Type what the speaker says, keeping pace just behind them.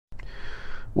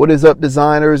What is up,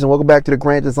 designers, and welcome back to the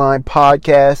Grand Design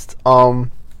Podcast.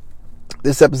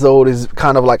 This episode is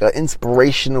kind of like an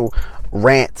inspirational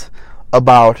rant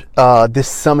about this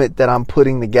summit that I'm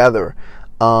putting together,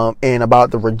 and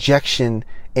about the rejection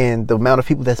and the amount of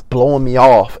people that's blowing me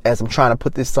off as I'm trying to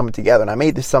put this summit together. And I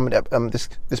made this summit, this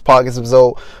podcast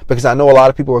episode, because I know a lot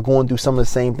of people are going through some of the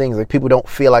same things. Like, people don't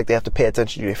feel like they have to pay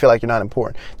attention to you. They feel like you're not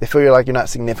important. They feel like you're not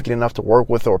significant enough to work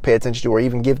with or pay attention to or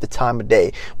even give the time of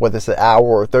day, whether it's an hour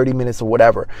or 30 minutes or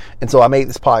whatever. And so I made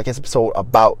this podcast episode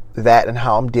about that and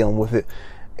how I'm dealing with it.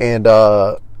 And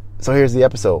so here's the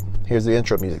episode. Here's the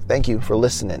intro music. Thank you for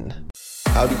listening.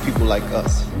 How do people like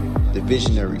us, the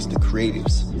visionaries, the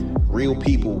creatives, real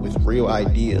people with real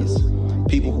ideas,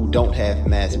 people who don't have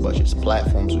mass budgets,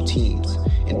 platforms, or teams,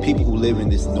 and people who live in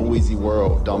this noisy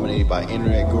world dominated by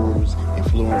internet gurus,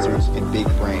 influencers, and big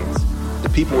brands, the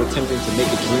people attempting to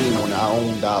make a dream on our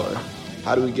own dollar?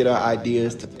 How do we get our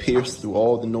ideas to pierce through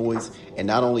all the noise in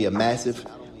not only a massive,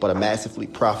 but a massively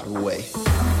profitable way?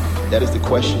 That is the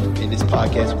question, and this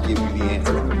podcast will give you the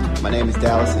answer. My name is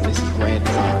Dallas, and this is Grand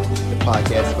Design, the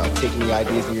podcast about taking the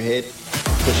ideas in your head,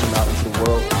 pushing them out into the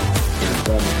world in the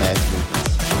form of mass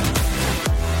movements.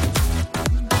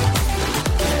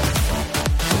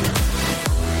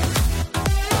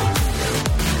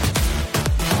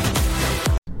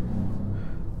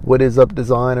 What is up,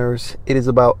 designers? It is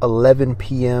about 11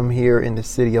 p.m. here in the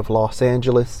city of Los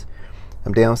Angeles.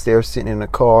 I'm downstairs sitting in a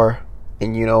car,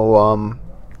 and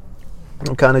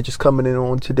I'm kind of just coming in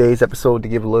on today's episode to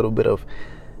give a little bit of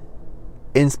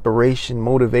inspiration,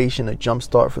 motivation, a jump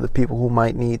start for the people who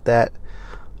might need that,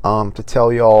 to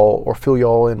tell y'all or fill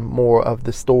y'all in more of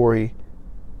the story,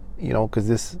 because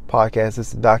this podcast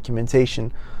is a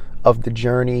documentation of the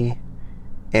journey,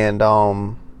 and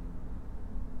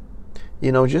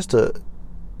just to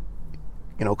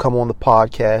come on the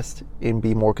podcast and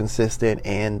be more consistent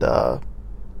and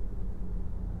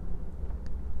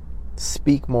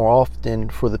speak more often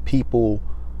for the people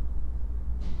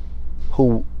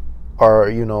who are,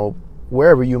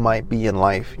 wherever you might be in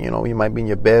life. You might be in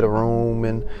your bedroom,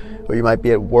 or you might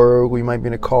be at work, or you might be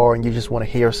in a car, and you just want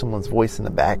to hear someone's voice in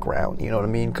the background. You know what I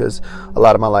mean? Because a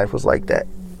lot of my life was like that.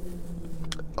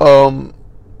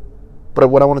 But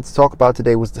what I wanted to talk about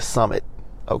today was the summit.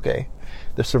 Okay,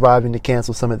 the Surviving the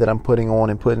Cancel Summit that I'm putting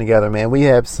on and putting together. Man, we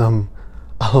have a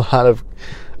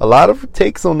lot of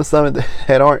takes on the summit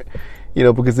that aren't,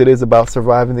 because it is about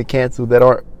surviving the cancel, that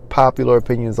aren't popular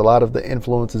opinions. A lot of the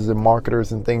influencers and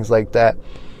marketers and things like that,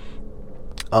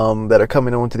 that are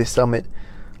coming on to this summit,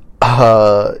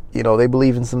 they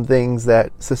believe in some things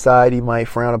that society might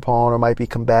frown upon or might be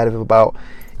combative about.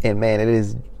 And man, it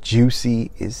is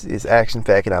juicy, is action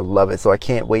packed, and I love it. So I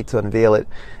can't wait to unveil it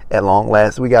at long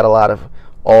last. We got a lot of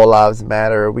All Lives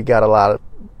Matter. We got a lot of,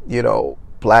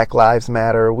 Black Lives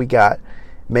Matter. We got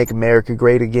Make America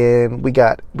Great Again. We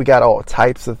got all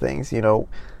types of things,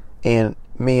 and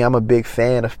me, I'm a big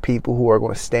fan of people who are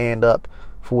going to stand up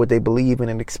for what they believe in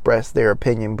and express their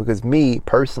opinion. Because me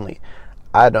personally,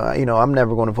 I'm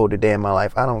never going to vote a day in my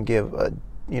life. I don't give a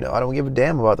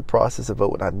damn about the process of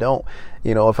voting. I don't,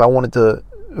 if I wanted to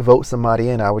vote somebody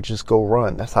in, I would just go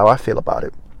run. That's how I feel about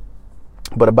it.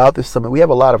 But about this summit, we have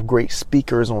a lot of great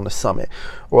speakers on the summit,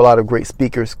 or a lot of great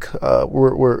speakers.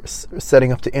 We're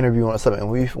setting up to interview on the summit, and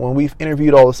when we've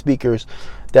interviewed all the speakers,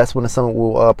 that's when the summit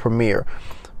will premiere.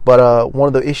 But one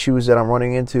of the issues that I'm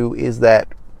running into is that,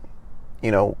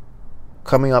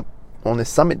 coming up on this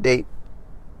summit date,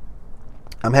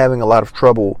 I'm having a lot of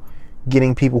trouble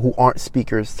getting people who aren't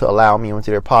speakers to allow me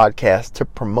onto their podcast to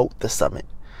promote the summit.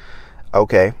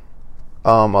 Okay,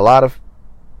 a lot of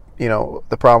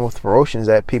the problem with the promotion is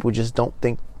that people just don't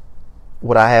think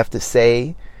what I have to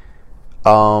say.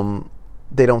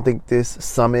 They don't think this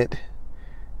summit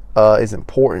is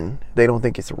important. They don't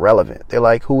think it's relevant. They're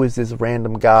like, who is this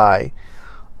random guy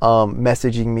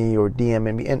messaging me or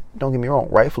DMing me? And don't get me wrong,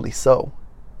 rightfully so.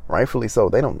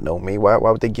 They don't know me. Why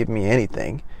would they give me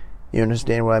anything? You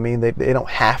understand what I mean? They don't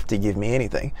have to give me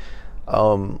anything.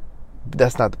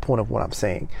 That's not the point of what I'm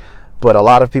saying. But a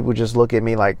lot of people just look at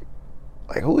me like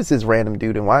who is this random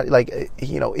dude, and why?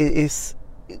 It's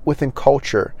within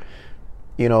culture.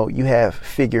 You have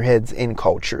figureheads in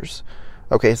cultures.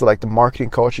 Okay, so like the marketing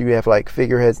culture, you have like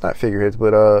figureheads, not figureheads,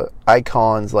 but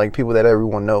icons, like people that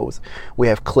everyone knows. We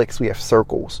have cliques, we have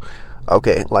circles.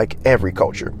 Okay, like every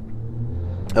culture.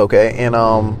 Okay, and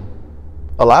a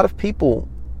lot of people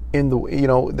in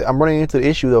the, I'm running into the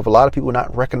issue of a lot of people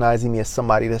not recognizing me as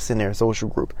somebody that's in their social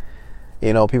group.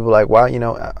 People are like, why,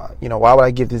 why would I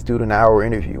give this dude an hour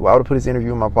interview? Why would I put his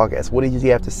interview in my podcast? What does he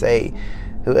have to say?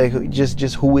 Like, just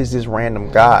who is this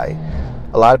random guy?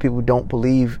 A lot of people don't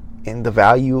believe and the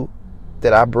value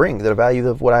that I bring, the value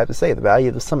of what I have to say, the value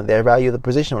of the summit, their value of the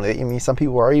position on it. I mean, some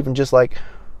people are even just like,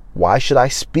 why should I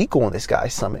speak on this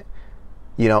guy's summit?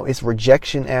 You know, it's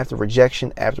rejection after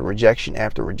rejection after rejection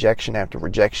after rejection after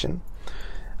rejection.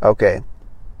 Okay.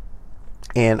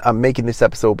 And I'm making this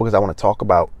episode because I want to talk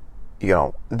about, you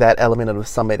know, that element of the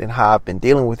summit and how I've been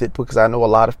dealing with it, because I know a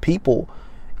lot of people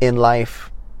in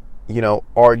life, you know,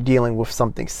 are dealing with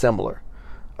something similar.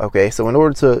 Okay. So in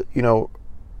order to, you know,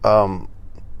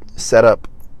 set up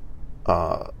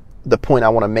the point I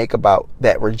want to make about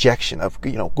that rejection of,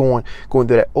 you know, going through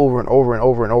that over and over and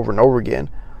over and over and over again,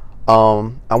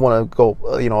 I want to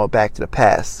go, you know, back to the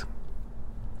past.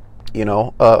 You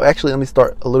know, actually, let me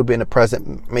start a little bit in the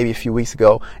present, maybe a few weeks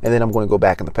ago, and then I'm going to go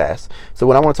back in the past. So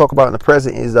what I want to talk about in the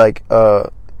present is like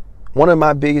one of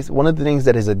the things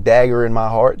that is a dagger in my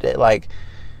heart that, like,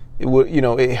 it would, you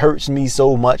know, it hurts me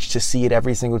so much to see it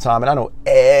every single time. And I know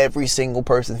every single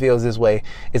person feels this way.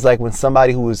 It's like when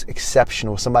somebody who is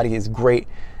exceptional, somebody is great,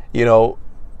 you know,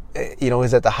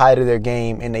 is at the height of their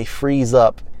game, and they freeze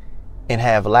up and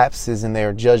have lapses in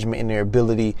their judgment and their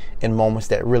ability in moments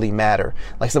that really matter.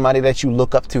 Like somebody that you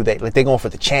look up to, that like they're going for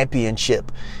the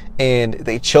championship and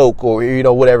they choke, or, you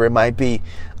know, whatever it might be.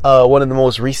 One of the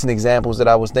most recent examples that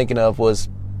I was thinking of was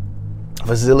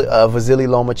Vasily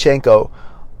Lomachenko.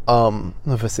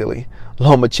 Vasily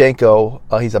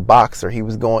Lomachenko, he's a boxer. He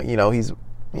was going, you know, he's,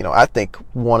 you know, I think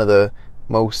one of the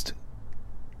most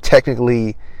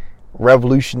technically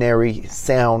revolutionary,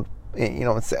 sound, you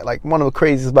know, like one of the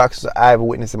craziest boxers I ever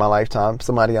witnessed in my lifetime.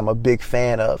 Somebody I'm a big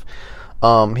fan of.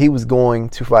 He was going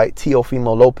to fight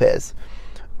Teofimo Lopez,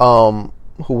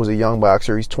 who was a young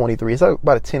boxer. He's 23. It's like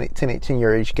about a 10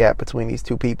 year age gap between these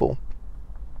two people.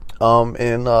 And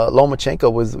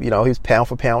Lomachenko was, you know, he was pound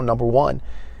for pound number one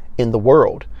in the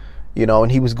world, you know,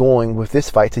 and he was going with this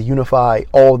fight to unify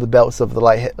all the belts of the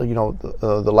light, you know,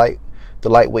 the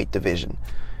lightweight division.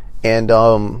 And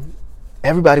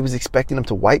everybody was expecting him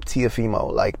to wipe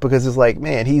Teofimo, like, because it's like,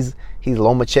 man, he's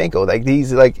Lomachenko, like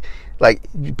he's like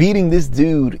beating this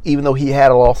dude, even though he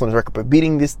had a loss on his record, but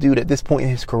beating this dude at this point in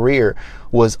his career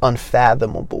was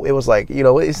unfathomable. It was like, you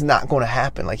know, it's not going to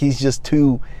happen. Like he's just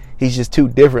too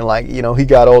different. Like, you know, he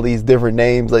got all these different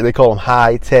names. Like they call him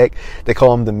High Tech. They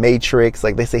call him the Matrix.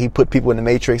 Like they say he put people in the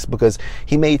Matrix because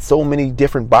he made so many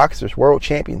different boxers, world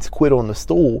champions, quit on the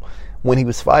stool when he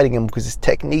was fighting him, because his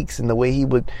techniques and the way he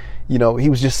would, you know, he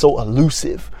was just so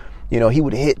elusive. You know, he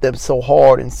would hit them so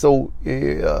hard and so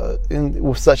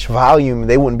with such volume,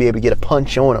 they wouldn't be able to get a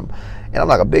punch on him. And I'm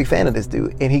like a big fan of this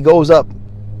dude. And he goes up,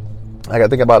 like I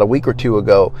think about a week or two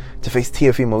ago, to face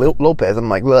Teofimo Lopez. I'm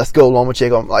like, let's go,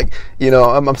 Lomachenko. I'm like, you know,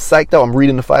 I'm psyched out. I'm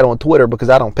reading the fight on Twitter because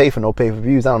I don't pay for no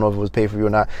pay-per-views. I don't know if it was pay-per-view or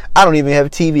not. I don't even have a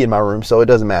TV in my room, so it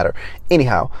doesn't matter.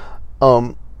 Anyhow,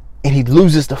 and he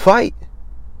loses the fight.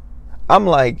 I'm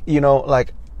like, you know,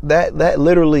 like that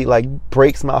literally like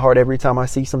breaks my heart every time I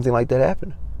see something like that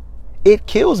happen. It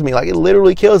kills me. Like it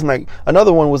literally kills me. Like,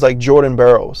 another one was like Jordan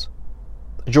Burroughs.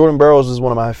 Jordan Burroughs is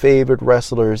one of my favorite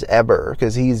wrestlers ever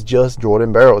because he's just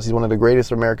Jordan Burroughs. He's one of the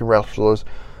greatest American wrestlers.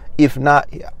 If not,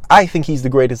 I think he's the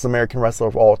greatest American wrestler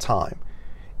of all time.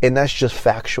 And that's just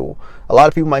factual. A lot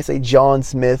of people might say John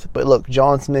Smith, but look,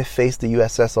 John Smith faced the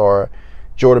USSR.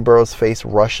 Jordan Burroughs faced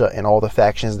Russia and all the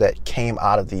factions that came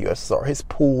out of the USSR. His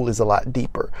pool is a lot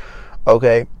deeper.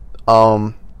 Okay?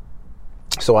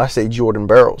 So I say Jordan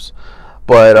Burroughs.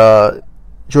 But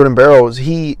Jordan Burroughs,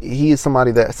 he is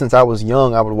somebody that since I was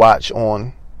young I would watch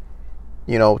on,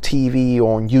 you know, TV,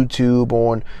 on YouTube,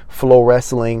 on Flow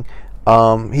Wrestling.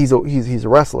 He's a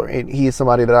wrestler, and he is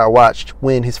somebody that I watched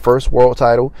win his first world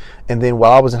title, and then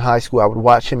while I was in high school I would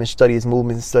watch him and study his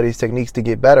movements and study his techniques to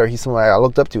get better. He's somebody I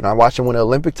looked up to, and I watched him win an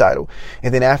Olympic title,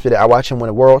 and then after that I watched him win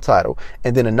a world title,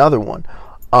 and then another one.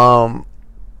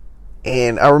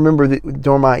 And I remember that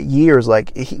during my years,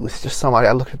 like, he was just somebody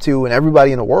I looked up to, and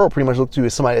everybody in the world pretty much looked to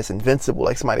as somebody that's invincible,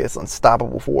 like somebody that's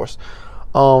unstoppable force.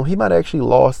 He might have actually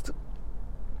lost.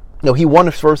 No, he won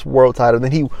his first world title.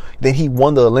 Then he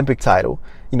won the Olympic title,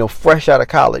 you know, fresh out of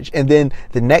college. And then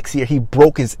the next year he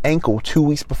broke his ankle 2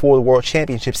 weeks before the World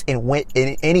Championships and went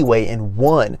in anyway and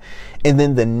won. And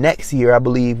then the next year, I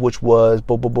believe, which was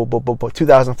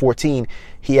 2014,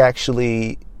 he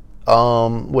actually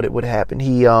what happened?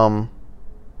 He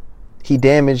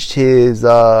damaged his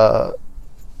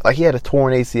like he had a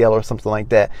torn ACL or something like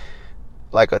that,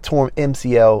 like a torn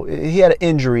MCL. He had an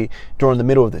injury during the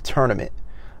middle of the tournament.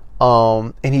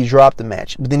 And he dropped the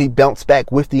match, but then he bounced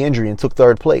back with the injury and took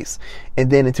third place. And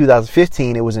then in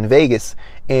 2015, it was in Vegas,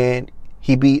 and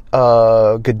he beat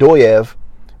Godoyev,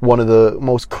 one of the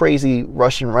most crazy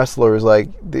Russian wrestlers. Like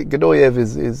Godoyev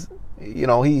is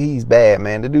he's bad,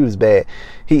 man. The dude is bad.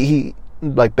 He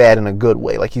like bad in a good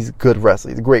way. Like, he's a good wrestler.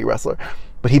 He's a great wrestler.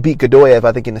 But he beat Godoyev,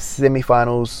 I think, in the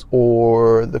semifinals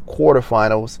or the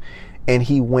quarterfinals, and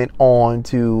he went on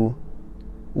to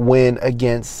win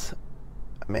against,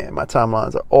 man, my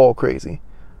timelines are all crazy.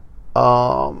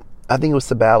 I think it was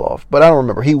Sabalov, but I don't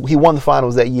remember. He won the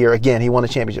finals that year. Again, he won the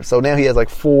championship. So now he has like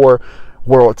 4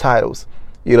 world titles.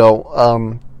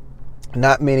 Not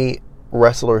many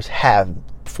wrestlers have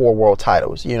 4 world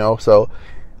titles, so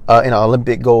an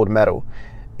Olympic gold medal.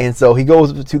 And so he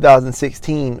goes to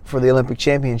 2016 for the Olympic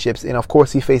championships, and of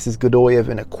course he faces Godoyev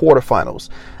in the quarterfinals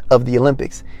of the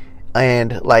Olympics.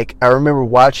 And like, I remember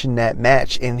watching that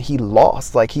match, and he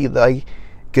lost.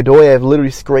 Godoyev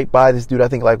literally scraped by this dude, I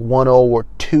think like 1-0 or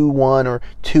 2-1 or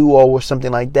 2-0 or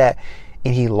something like that,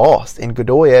 and he lost. And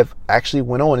Godoyev actually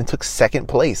went on and took second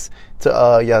place to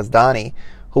Yazdani,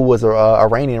 who was an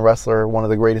Iranian wrestler, one of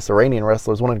the greatest Iranian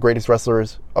wrestlers, one of the greatest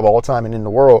wrestlers of all time and in the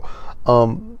world.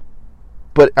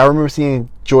 But I remember seeing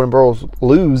Jordan Burroughs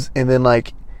lose, and then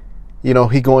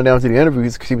he going down to the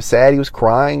interviews because he was sad, he was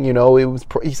crying.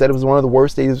 He said it was one of the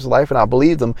worst days of his life, and I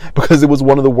believed him because it was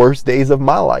one of the worst days of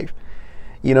my life.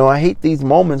 I hate these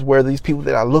moments where these people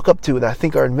that I look up to, that I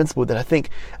think are invincible, that I think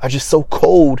are just so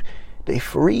cold, they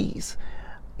freeze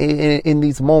in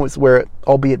these moments where,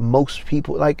 albeit most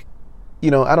people, I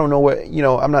don't know where,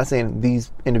 I'm not saying these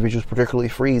individuals particularly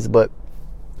freeze, but,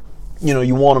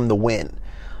 you want them to win.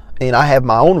 And I have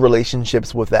my own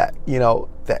relationships with that,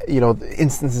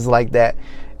 instances like that.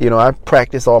 I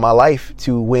practiced all my life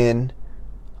to win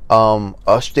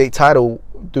a state title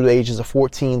through the ages of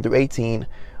 14 through 18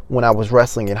 when I was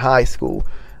wrestling in high school,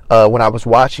 when I was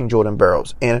watching Jordan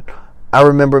Burroughs. And I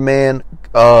remember, man,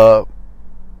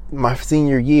 my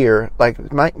senior year, my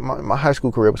high school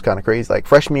career was kind of crazy. Like,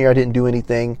 freshman year, I didn't do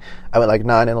anything. I went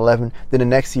 9-11. Then the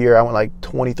next year, I went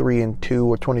 23-2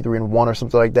 or 23-1 or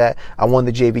something like that. I won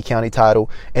the JV county title,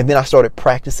 and then I started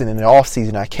practicing in the off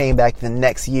season. I came back the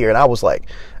next year, and I was like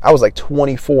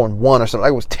 24-1 or something.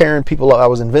 I was tearing people up. I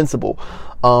was invincible.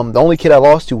 The only kid I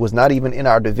lost to was not even in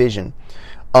our division.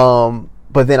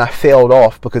 But then I failed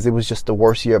off because it was just the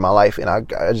worst year of my life, and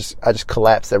I just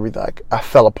collapsed everything. I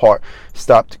fell apart,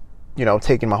 stopped,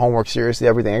 taking my homework seriously,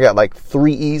 everything. I got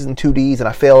 3 E's and 2 D's, and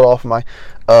I failed off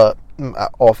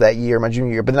off that year, my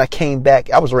junior year. But then I came back.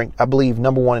 I was ranked, I believe,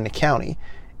 number 1 in the county,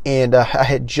 and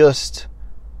I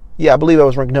believe I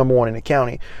was ranked number 1 in the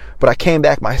county. But I came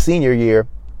back my senior year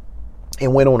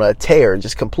and went on a tear,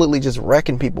 just completely just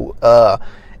wrecking people.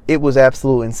 It was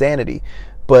absolute insanity.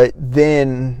 But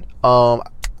then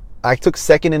I took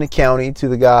second in the county to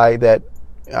the guy that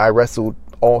I wrestled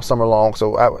all summer long,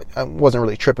 so I wasn't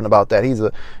really tripping about that. He's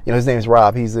his name is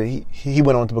Rob. He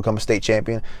went on to become a state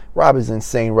champion. Rob is an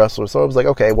insane wrestler, so I was like,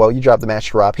 okay, well, you dropped the match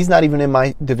to Rob. He's not even in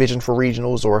my division for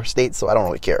regionals or states, so I don't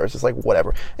really care. It's just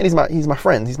whatever. And he's my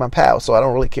friend, he's my pal, so I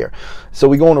don't really care. So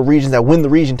we go on to regions. I win the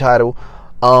region title.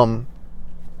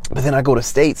 But then I go to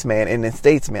states, man, and in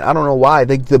states, man, I don't know why.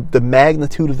 The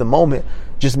magnitude of the moment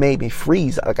just made me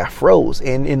freeze. I froze.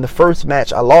 And in the first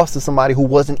match, I lost to somebody who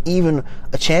wasn't even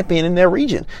a champion in their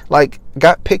region.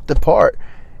 Got picked apart,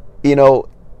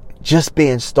 just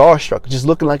being starstruck, just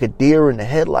looking like a deer in the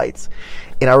headlights.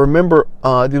 And I remember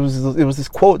there was this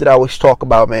quote that I always talk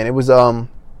about, man. It was,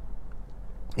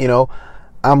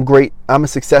 I'm great, I'm a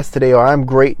success today, or I'm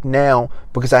great now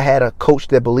because I had a coach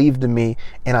that believed in me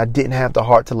and I didn't have the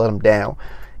heart to let him down.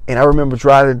 And I remember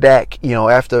driving back,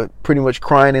 after pretty much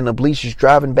crying in the bleachers,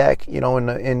 driving back, in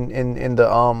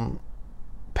the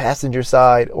passenger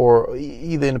side, or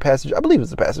either in the passenger, I believe it was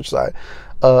the passenger side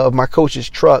of my coach's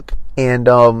truck. And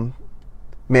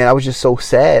man, I was just so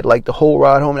sad, the whole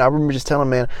ride home. And I remember just telling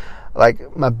him, man,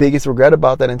 my biggest regret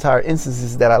about that entire instance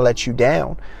is that I let you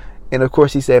down. And of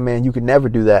course he said, man, you could never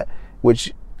do that,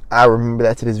 which I remember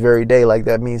that to this very day.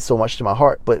 That means so much to my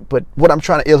heart. But what I'm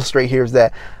trying to illustrate here is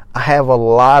that I have a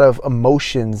lot of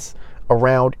emotions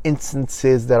around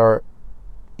instances that are,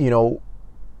 you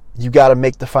got to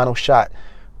make the final shot,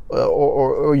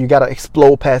 or you got to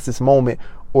explode past this moment,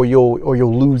 or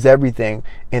you'll lose everything.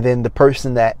 And then the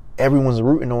person that everyone's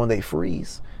rooting on, they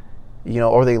freeze,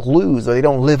 or they lose, or they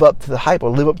don't live up to the hype or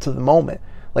live up to the moment.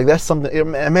 That's something.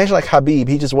 Imagine Khabib,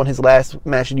 he just won his last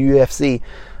match in the UFC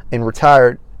and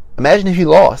retired. Imagine if he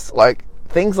lost.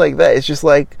 Things like that. It's just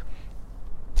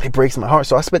it breaks my heart.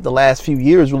 So I spent the last few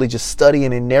years really just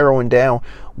studying and narrowing down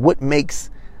what makes,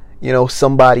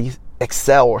 somebody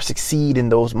excel or succeed in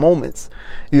those moments.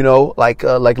 Like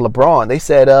LeBron. They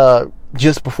said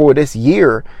just before this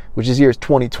year, which is year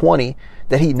 2020,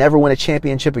 that he'd never win a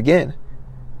championship again.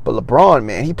 But LeBron,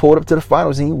 man, he pulled up to the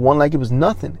finals and he won like it was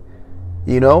nothing.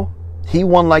 He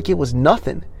won like it was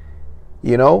nothing.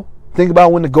 You know, think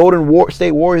about when the Golden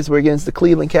State Warriors were against the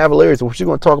Cleveland Cavaliers, which we're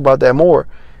going to talk about that more.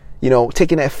 You know,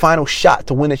 taking that final shot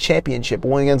to win a championship,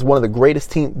 going against one of the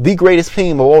greatest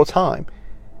team of all time.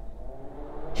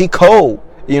 He cold.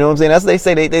 You know what I'm saying? That's what they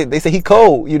say. They say he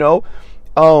cold. You know,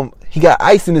 he got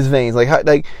ice in his veins.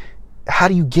 How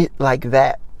do you get like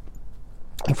that?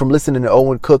 And from listening to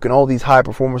Owen Cook and all these high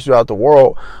performers throughout the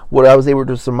world, what I was able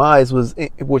to surmise was,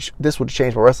 which this would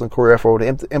change my wrestling career if I would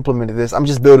have implemented this. I'm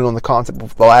just building on the concept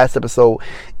of the last episode,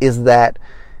 is that,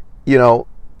 you know,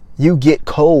 you get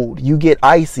cold, you get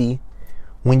icy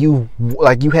when you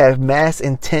have mass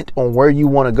intent on where you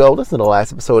want to go. Listen to the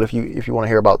last episode if you want to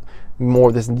hear about more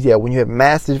of this. Yeah, when you have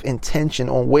massive intention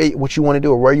on what you want to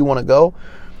do or where you want to go,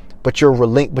 but you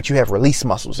have release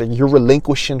muscles and you're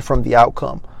relinquishing from the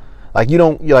outcome.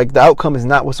 The outcome is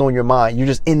not what's on your mind. You're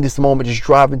just in this moment, just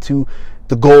driving to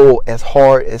the goal as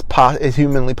hard as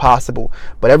humanly possible.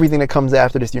 But everything that comes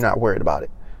after this, you're not worried about it.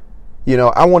 You know,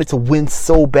 I wanted to win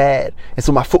so bad, and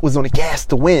so my foot was on the gas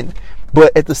to win.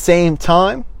 But at the same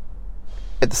time,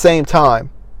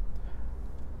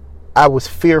 I was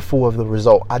fearful of the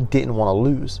result. I didn't want to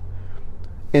lose.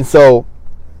 And so,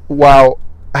 while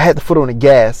I had the foot on the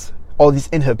gas, all these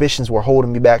inhibitions were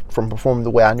holding me back from performing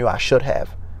the way I knew I should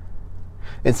have.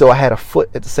 And so I had a foot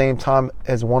at the same time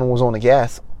as one was on the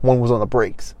gas, one was on the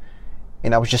brakes.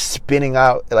 And I was just spinning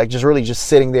out, just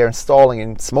sitting there and stalling,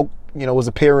 and smoke, was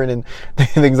appearing and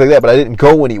things like that. But I didn't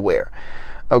go anywhere.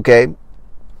 Okay.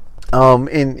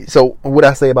 And so what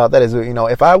I say about that is,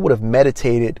 if I would have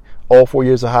meditated all 4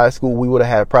 years of high school, we would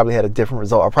have probably had a different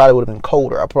result. I probably would have been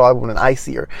colder. I probably would have been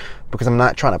icier, because I'm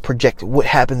not trying to project what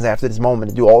happens after this moment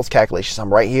and do all those calculations.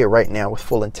 I'm right here, right now, with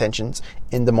full intentions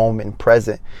in the moment and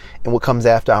present. And what comes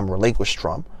after, I'm relinquished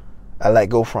from. I let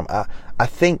go from. I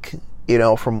think,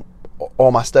 from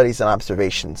all my studies and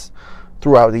observations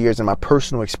throughout the years and my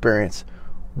personal experience,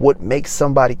 what makes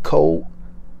somebody cold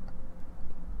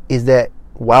is that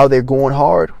while they're going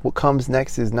hard, what comes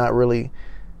next is not really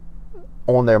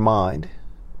on their mind.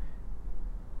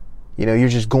 You're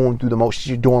just going through the motions.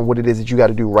 You're doing what it is that you got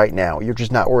to do right now. You're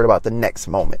just not worried about the next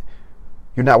moment.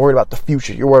 You're not worried about the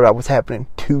future. You're worried about what's happening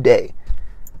today.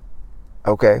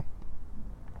 Okay?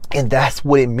 And that's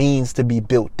what it means to be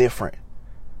built different.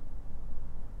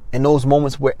 In those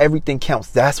moments where everything counts,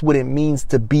 that's what it means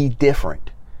to be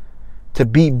different. To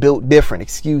be built different,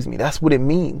 that's what it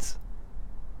means.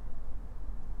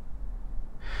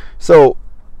 So,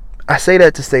 I say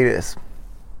that to say this.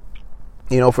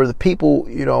 For the people,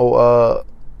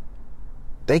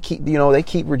 they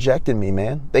keep rejecting me,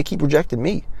 man. They keep rejecting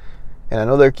me. And I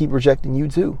know they keep rejecting you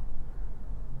too.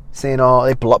 Saying,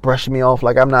 they brushing me off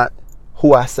like I'm not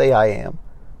who I say I am.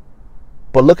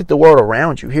 But look at the world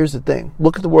around you. Here's the thing.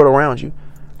 Look at the world around you.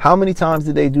 How many times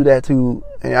did they do that to,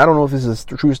 and I don't know if this is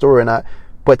a true story or not,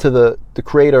 but to the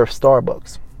creator of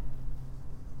Starbucks?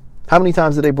 How many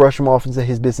times did they brush him off and say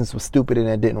his business was stupid and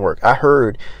it didn't work? I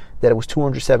heard that it was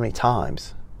 270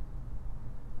 times.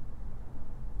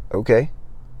 Okay?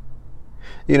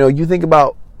 You think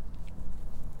about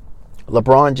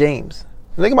LeBron James.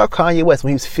 Think about Kanye West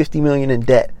when he was $50 million in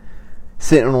debt,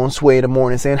 sitting on Sway in the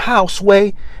morning saying, "How,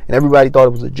 Sway?" And everybody thought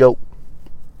it was a joke.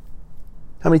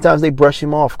 How many times they brush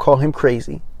him off, call him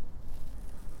crazy?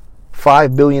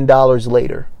 $5 billion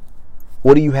later,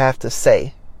 what do you have to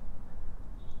say?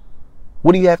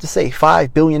 What do you have to say?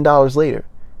 $5 billion later.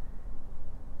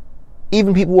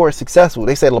 Even people who are successful,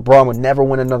 they said LeBron would never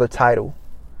win another title.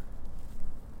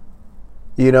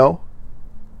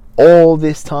 All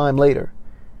this time later.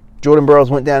 Jordan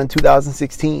Burroughs went down in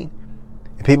 2016.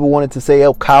 And people wanted to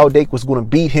say, Kyle Dake was going to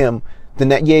beat him.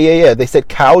 Yeah. They said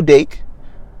Kyle Dake.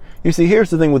 You see, here's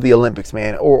the thing with the Olympics,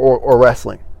 man, or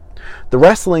wrestling. The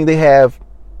wrestling, they have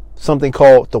something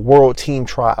called the World Team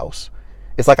Trials.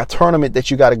 It's like a tournament that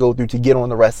you got to go through to get on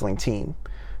the wrestling team,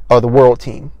 or the world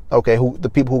team. Okay, the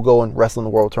people who go and wrestle in the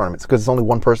world tournaments, because it's only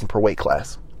one person per weight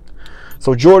class.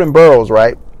 So Jordan Burroughs,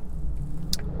 right?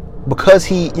 Because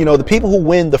he, the people who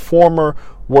win the former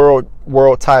world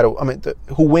title,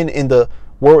 who win in the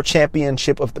world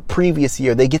championship of the previous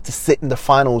year, they get to sit in the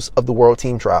finals of the World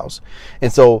Team Trials.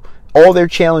 And so all their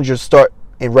challengers start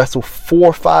and wrestle 4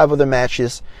 or 5 other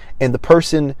matches, and the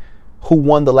person who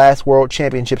won the last world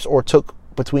championships or took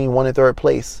between 1 and 3rd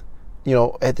place,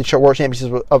 at the world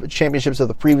championships of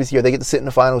the previous year, they get to sit in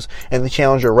the finals, and the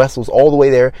challenger wrestles all the way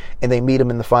there, and they meet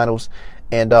him in the finals.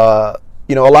 And a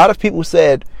lot of people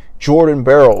said Jordan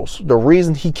Burroughs, the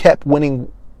reason he kept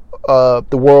winning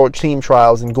the world team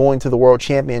trials and going to the world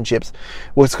championships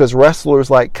was because wrestlers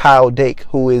like Kyle Dake,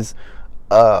 who is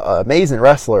an amazing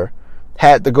wrestler,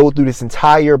 had to go through this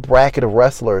entire bracket of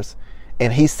wrestlers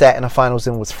And he sat in the finals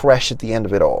and was fresh at the end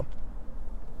of it all.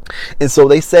 And so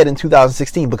they said in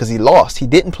 2016, because he lost, he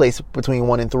didn't place between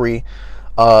 1 and 3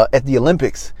 at the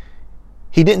Olympics.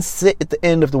 He didn't sit at the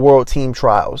end of the world team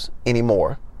trials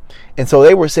anymore. And so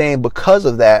they were saying because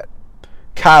of that,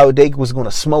 Kyle Dake was going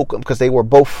to smoke him because they were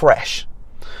both fresh.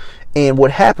 And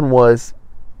what happened was,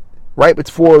 right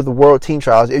before the world team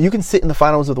trials, you can sit in the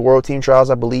finals of the world team trials,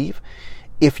 I believe,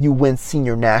 if you win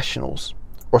senior nationals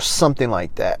or something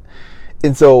like that.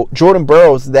 And so Jordan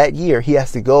Burroughs that year, he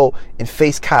has to go and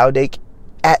face Kyle Dake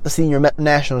at the senior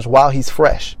nationals while he's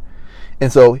fresh.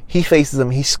 And so he faces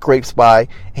him, he scrapes by,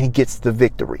 and he gets the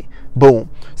victory. Boom.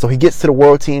 So he gets to the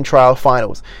World Team Trial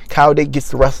Finals. Kyle Dake gets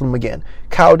to wrestle him again.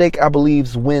 Kyle Dake, I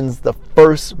believe, wins the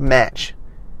first match.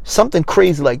 Something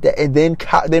crazy like that. And then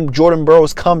Jordan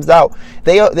Burroughs comes out.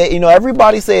 They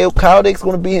everybody say, oh, Kyle Dake's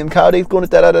going to beat him. Kyle Dake's going to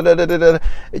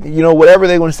da-da-da-da-da-da. Whatever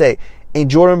they're going to say. And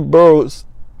Jordan Burroughs,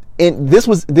 and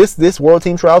this World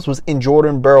Team Trials was in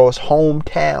Jordan Burroughs'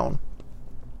 hometown.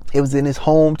 It was in his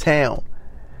hometown.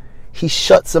 He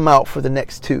shuts him out for the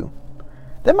next 2.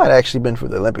 That might have actually been for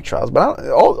the Olympic trials, but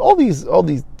all these,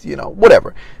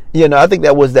 whatever. I think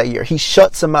that was that year. He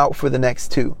shuts him out for the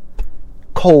next 2.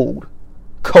 Cold.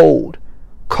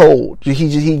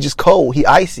 He just cold. He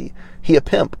icy. He a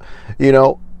pimp,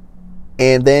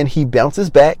 And then he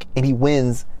bounces back and he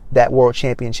wins that World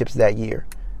Championships that year.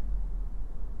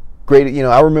 Great,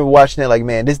 I remember watching that like,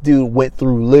 man, this dude went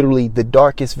through literally the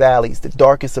darkest valleys, the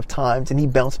darkest of times, and he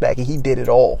bounced back and he did it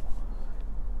all.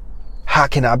 How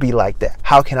can I be like that?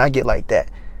 How can I get like that?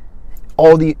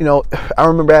 I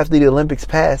remember after the Olympics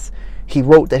passed, he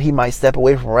wrote that he might step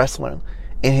away from wrestling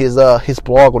in his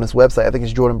blog on his website. I think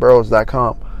it's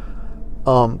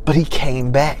jordanburroughs.com. But he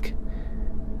came back.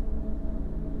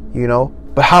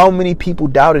 But how many people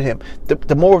doubted him?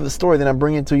 The more of the story that I'm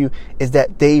bringing to you is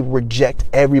that they reject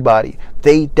everybody.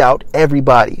 They doubt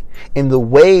everybody. And the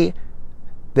way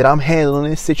that I'm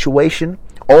handling this situation,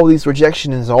 all these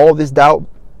rejections, all this doubt,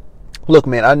 look,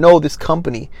 man, I know this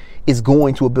company is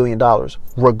going to $1 billion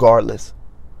regardless.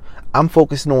 I'm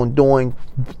focusing on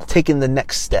taking the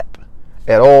next step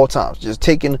at all times. Just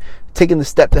taking the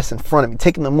step that's in front of me,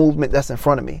 taking the movement that's in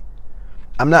front of me.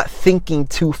 I'm not thinking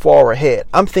too far ahead.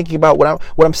 I'm thinking about what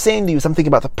I'm saying to you is I'm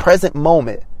thinking about the present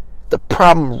moment, the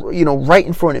problem, right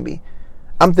in front of me.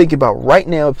 I'm thinking about right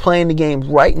now, playing the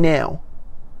game right now.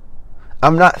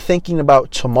 I'm not thinking about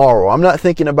tomorrow. I'm not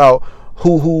thinking about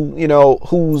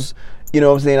who's, what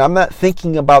I'm saying? I'm not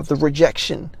thinking about the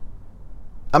rejection.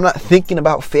 I'm not thinking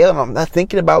about failing. I'm not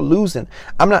thinking about losing.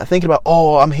 I'm not thinking about,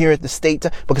 I'm here at the state,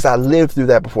 because I lived through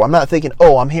that before. I'm not thinking,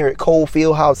 I'm here at Cole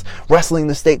Fieldhouse wrestling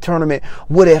the state tournament.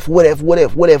 What if?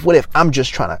 I'm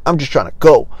just trying to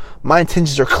go. My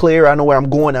intentions are clear. I know where I'm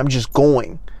going. I'm just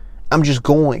going. I'm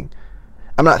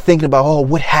not thinking about,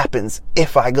 what happens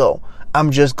if I go?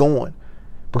 I'm just going,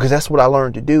 because that's what I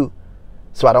learned to do.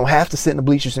 So I don't have to sit in the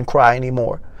bleachers and cry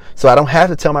anymore. So I don't have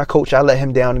to tell my coach I let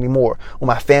him down anymore, or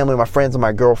my family, or my friends, or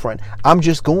my girlfriend. I'm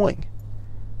just going.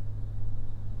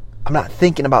 I'm not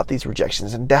thinking about these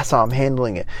rejections, and that's how I'm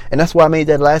handling it. And that's why I made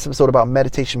that last episode about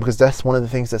meditation, because that's one of the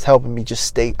things that's helping me just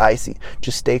stay icy,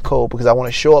 just stay cold, because I want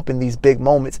to show up in these big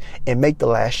moments and make the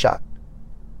last shot.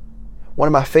 One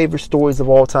of my favorite stories of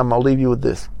all time, I'll leave you with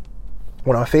this.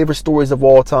 One of my favorite stories of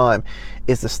all time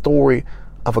is the story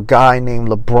of a guy named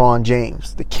LeBron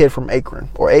James, the kid from Akron,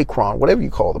 or Akron, whatever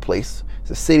you call the place. It's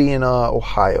a city in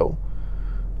Ohio.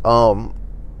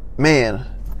 Man,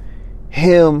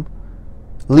 him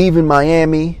leaving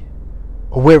Miami,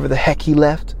 or wherever the heck he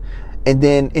left, and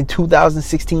then in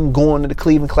 2016 going to the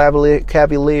Cleveland Cavaliers,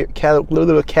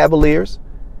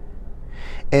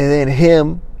 and then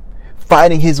him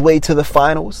fighting his way to the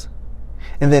finals,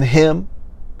 and then him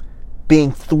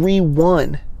being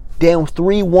 3-1, down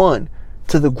 3-1,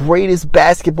 to the greatest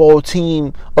basketball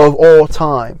team of all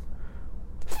time.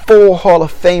 4 Hall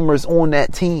of Famers on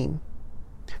that team.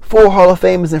 4 Hall of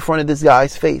Famers in front of this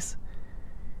guy's face.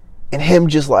 And him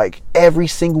just like every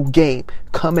single game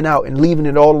coming out and leaving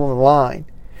it all on the line.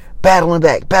 Battling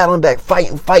back,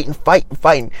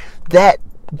 fighting. That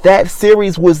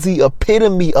series was the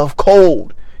epitome of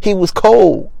cold. He was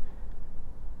cold.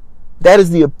 That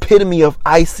is the epitome of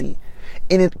icy.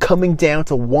 And it coming down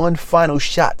to one final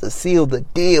shot to seal the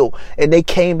deal, and they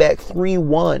came back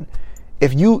 3-1.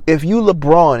 If you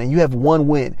LeBron and you have one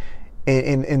win,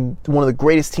 and one of the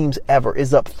greatest teams ever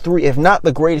is up 3, if not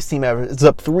the greatest team ever, is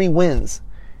up 3 wins.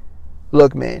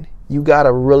 Look, man, you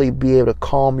gotta really be able to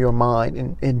calm your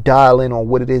mind and dial in on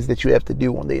what it is that you have to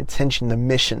do, on the intention, the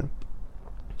mission.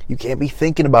 You can't be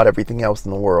thinking about everything else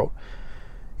in the world.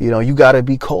 You gotta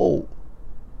be cold.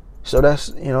 So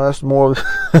that's more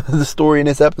of the story in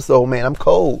this episode, man. I'm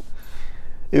cold.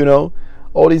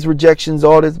 All these rejections,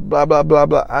 all this blah, blah, blah,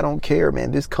 blah. I don't care,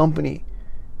 man. This company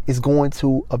is going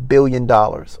to $1 billion.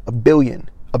 A billion.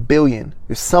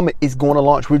 The summit is going to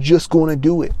launch. We're just going to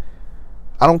do it.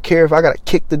 I don't care if I got to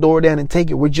kick the door down and take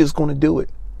it. We're just going to do it.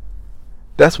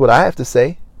 That's what I have to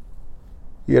say.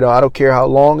 I don't care how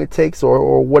long it takes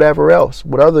or whatever else,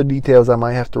 what other details I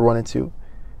might have to run into.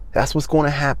 That's what's going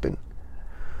to happen.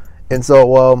 And so,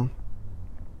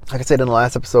 like I said in the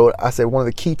last episode, I said one of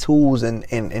the key tools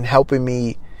in helping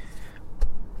me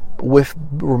with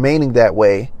remaining that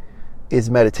way is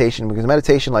meditation. Because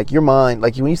meditation, like your mind,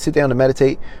 like when you sit down to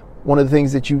meditate, one of the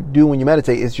things that you do when you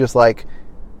meditate is just like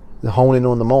hone in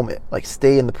on the moment, like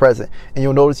stay in the present. And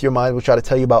you'll notice your mind will try to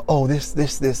tell you about, oh, this,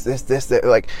 that,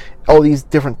 like all these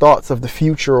different thoughts of the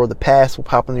future or the past will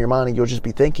pop into your mind, and you'll just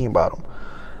be thinking about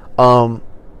them.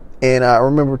 And I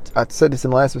remember I said this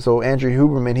in the last episode, Andrew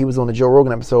Huberman, he was on the Joe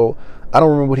Rogan episode. I don't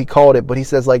remember what he called it, but he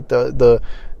says like the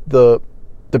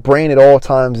brain at all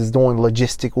times is doing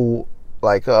logistical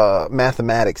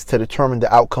mathematics to determine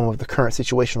the outcome of the current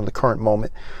situation or the current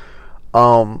moment.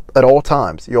 At all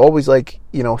times, you're always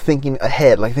thinking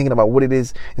ahead, like thinking about what it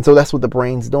is. And so that's what the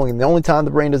brain's doing. And the only time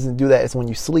the brain doesn't do that is when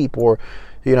you sleep or,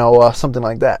 something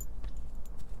like that.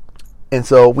 And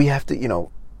so we have to,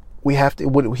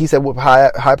 what he said, what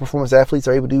high performance athletes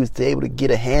are able to do is to able to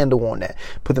get a handle on that,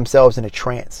 put themselves in a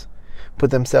trance,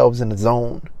 put themselves in a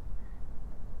zone.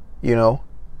 You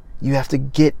have to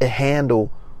get a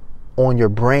handle on your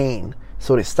brain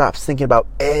so that it stops thinking about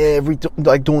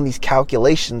doing these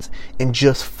calculations and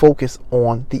just focus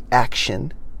on the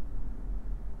action.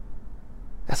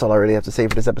 That's all I really have to say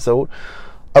for this episode.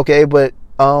 Okay, but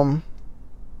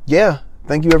yeah,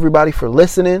 thank you everybody for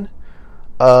listening.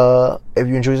 If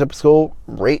you enjoyed this episode,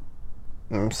 rate,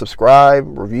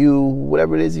 subscribe, review,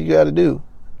 whatever it is you got to do.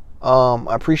 I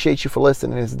appreciate you for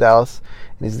listening. This is Dallas,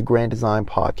 and this is the Grand Design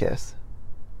Podcast.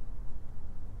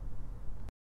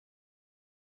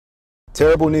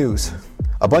 Terrible news.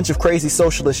 A bunch of crazy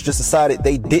socialists just decided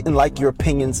they didn't like your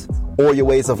opinions or your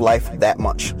ways of life that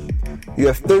much. You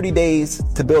have 30 days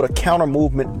to build a counter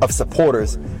movement of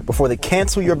supporters before they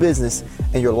cancel your business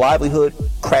and your livelihood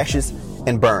crashes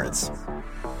and burns.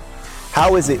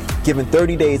 How is it, given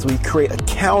 30 days, will you create a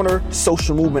counter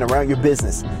social movement around your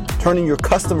business, turning your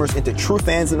customers into true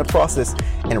fans in the process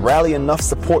and rally enough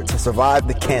support to survive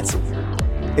the cancel?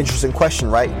 Interesting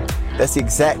question, right? That's the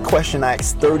exact question I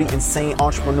asked 30 insane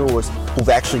entrepreneurs who've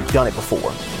actually done it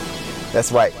before.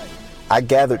 That's right. I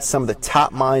gathered some of the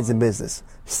top minds in business,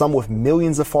 some with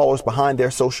millions of followers behind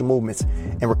their social movements,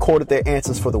 and recorded their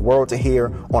answers for the world to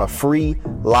hear on a free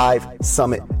live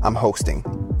summit I'm hosting.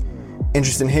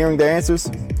 Interested in hearing their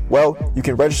answers? Well, you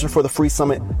can register for the free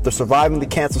summit, the Surviving the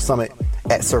Cancel Summit,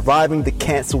 at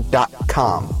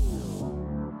survivingthecancel.com.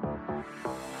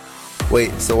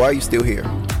 Wait, so why are you still here?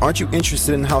 Aren't you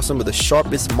interested in how some of the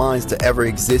sharpest minds to ever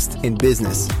exist in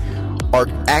business are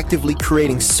actively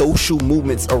creating social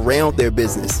movements around their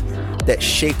business that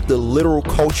shape the literal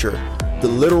culture, the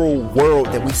literal world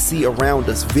that we see around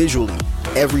us visually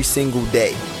every single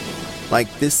day?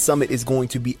 Like, this summit is going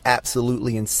to be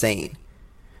absolutely insane.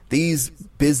 These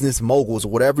business moguls,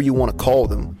 or whatever you want to call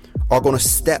them, are going to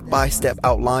step by step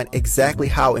outline exactly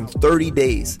how in 30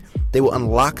 days they will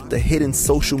unlock the hidden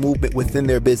social movement within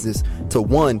their business to,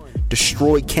 1,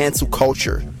 destroy cancel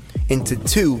culture, and to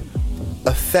 2,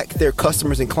 affect their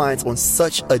customers and clients on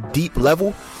such a deep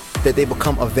level that they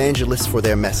become evangelists for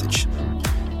their message.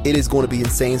 It is going to be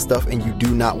insane stuff, and you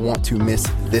do not want to miss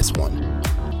this one.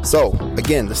 So,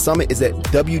 again, the summit is at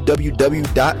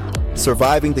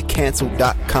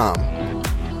www.survivingthecancel.com.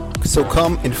 So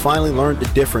come and finally learn the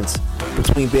difference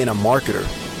between being a marketer,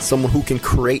 someone who can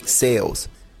create sales,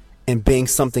 and being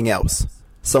something else,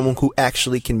 someone who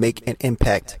actually can make an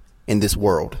impact in this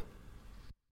world.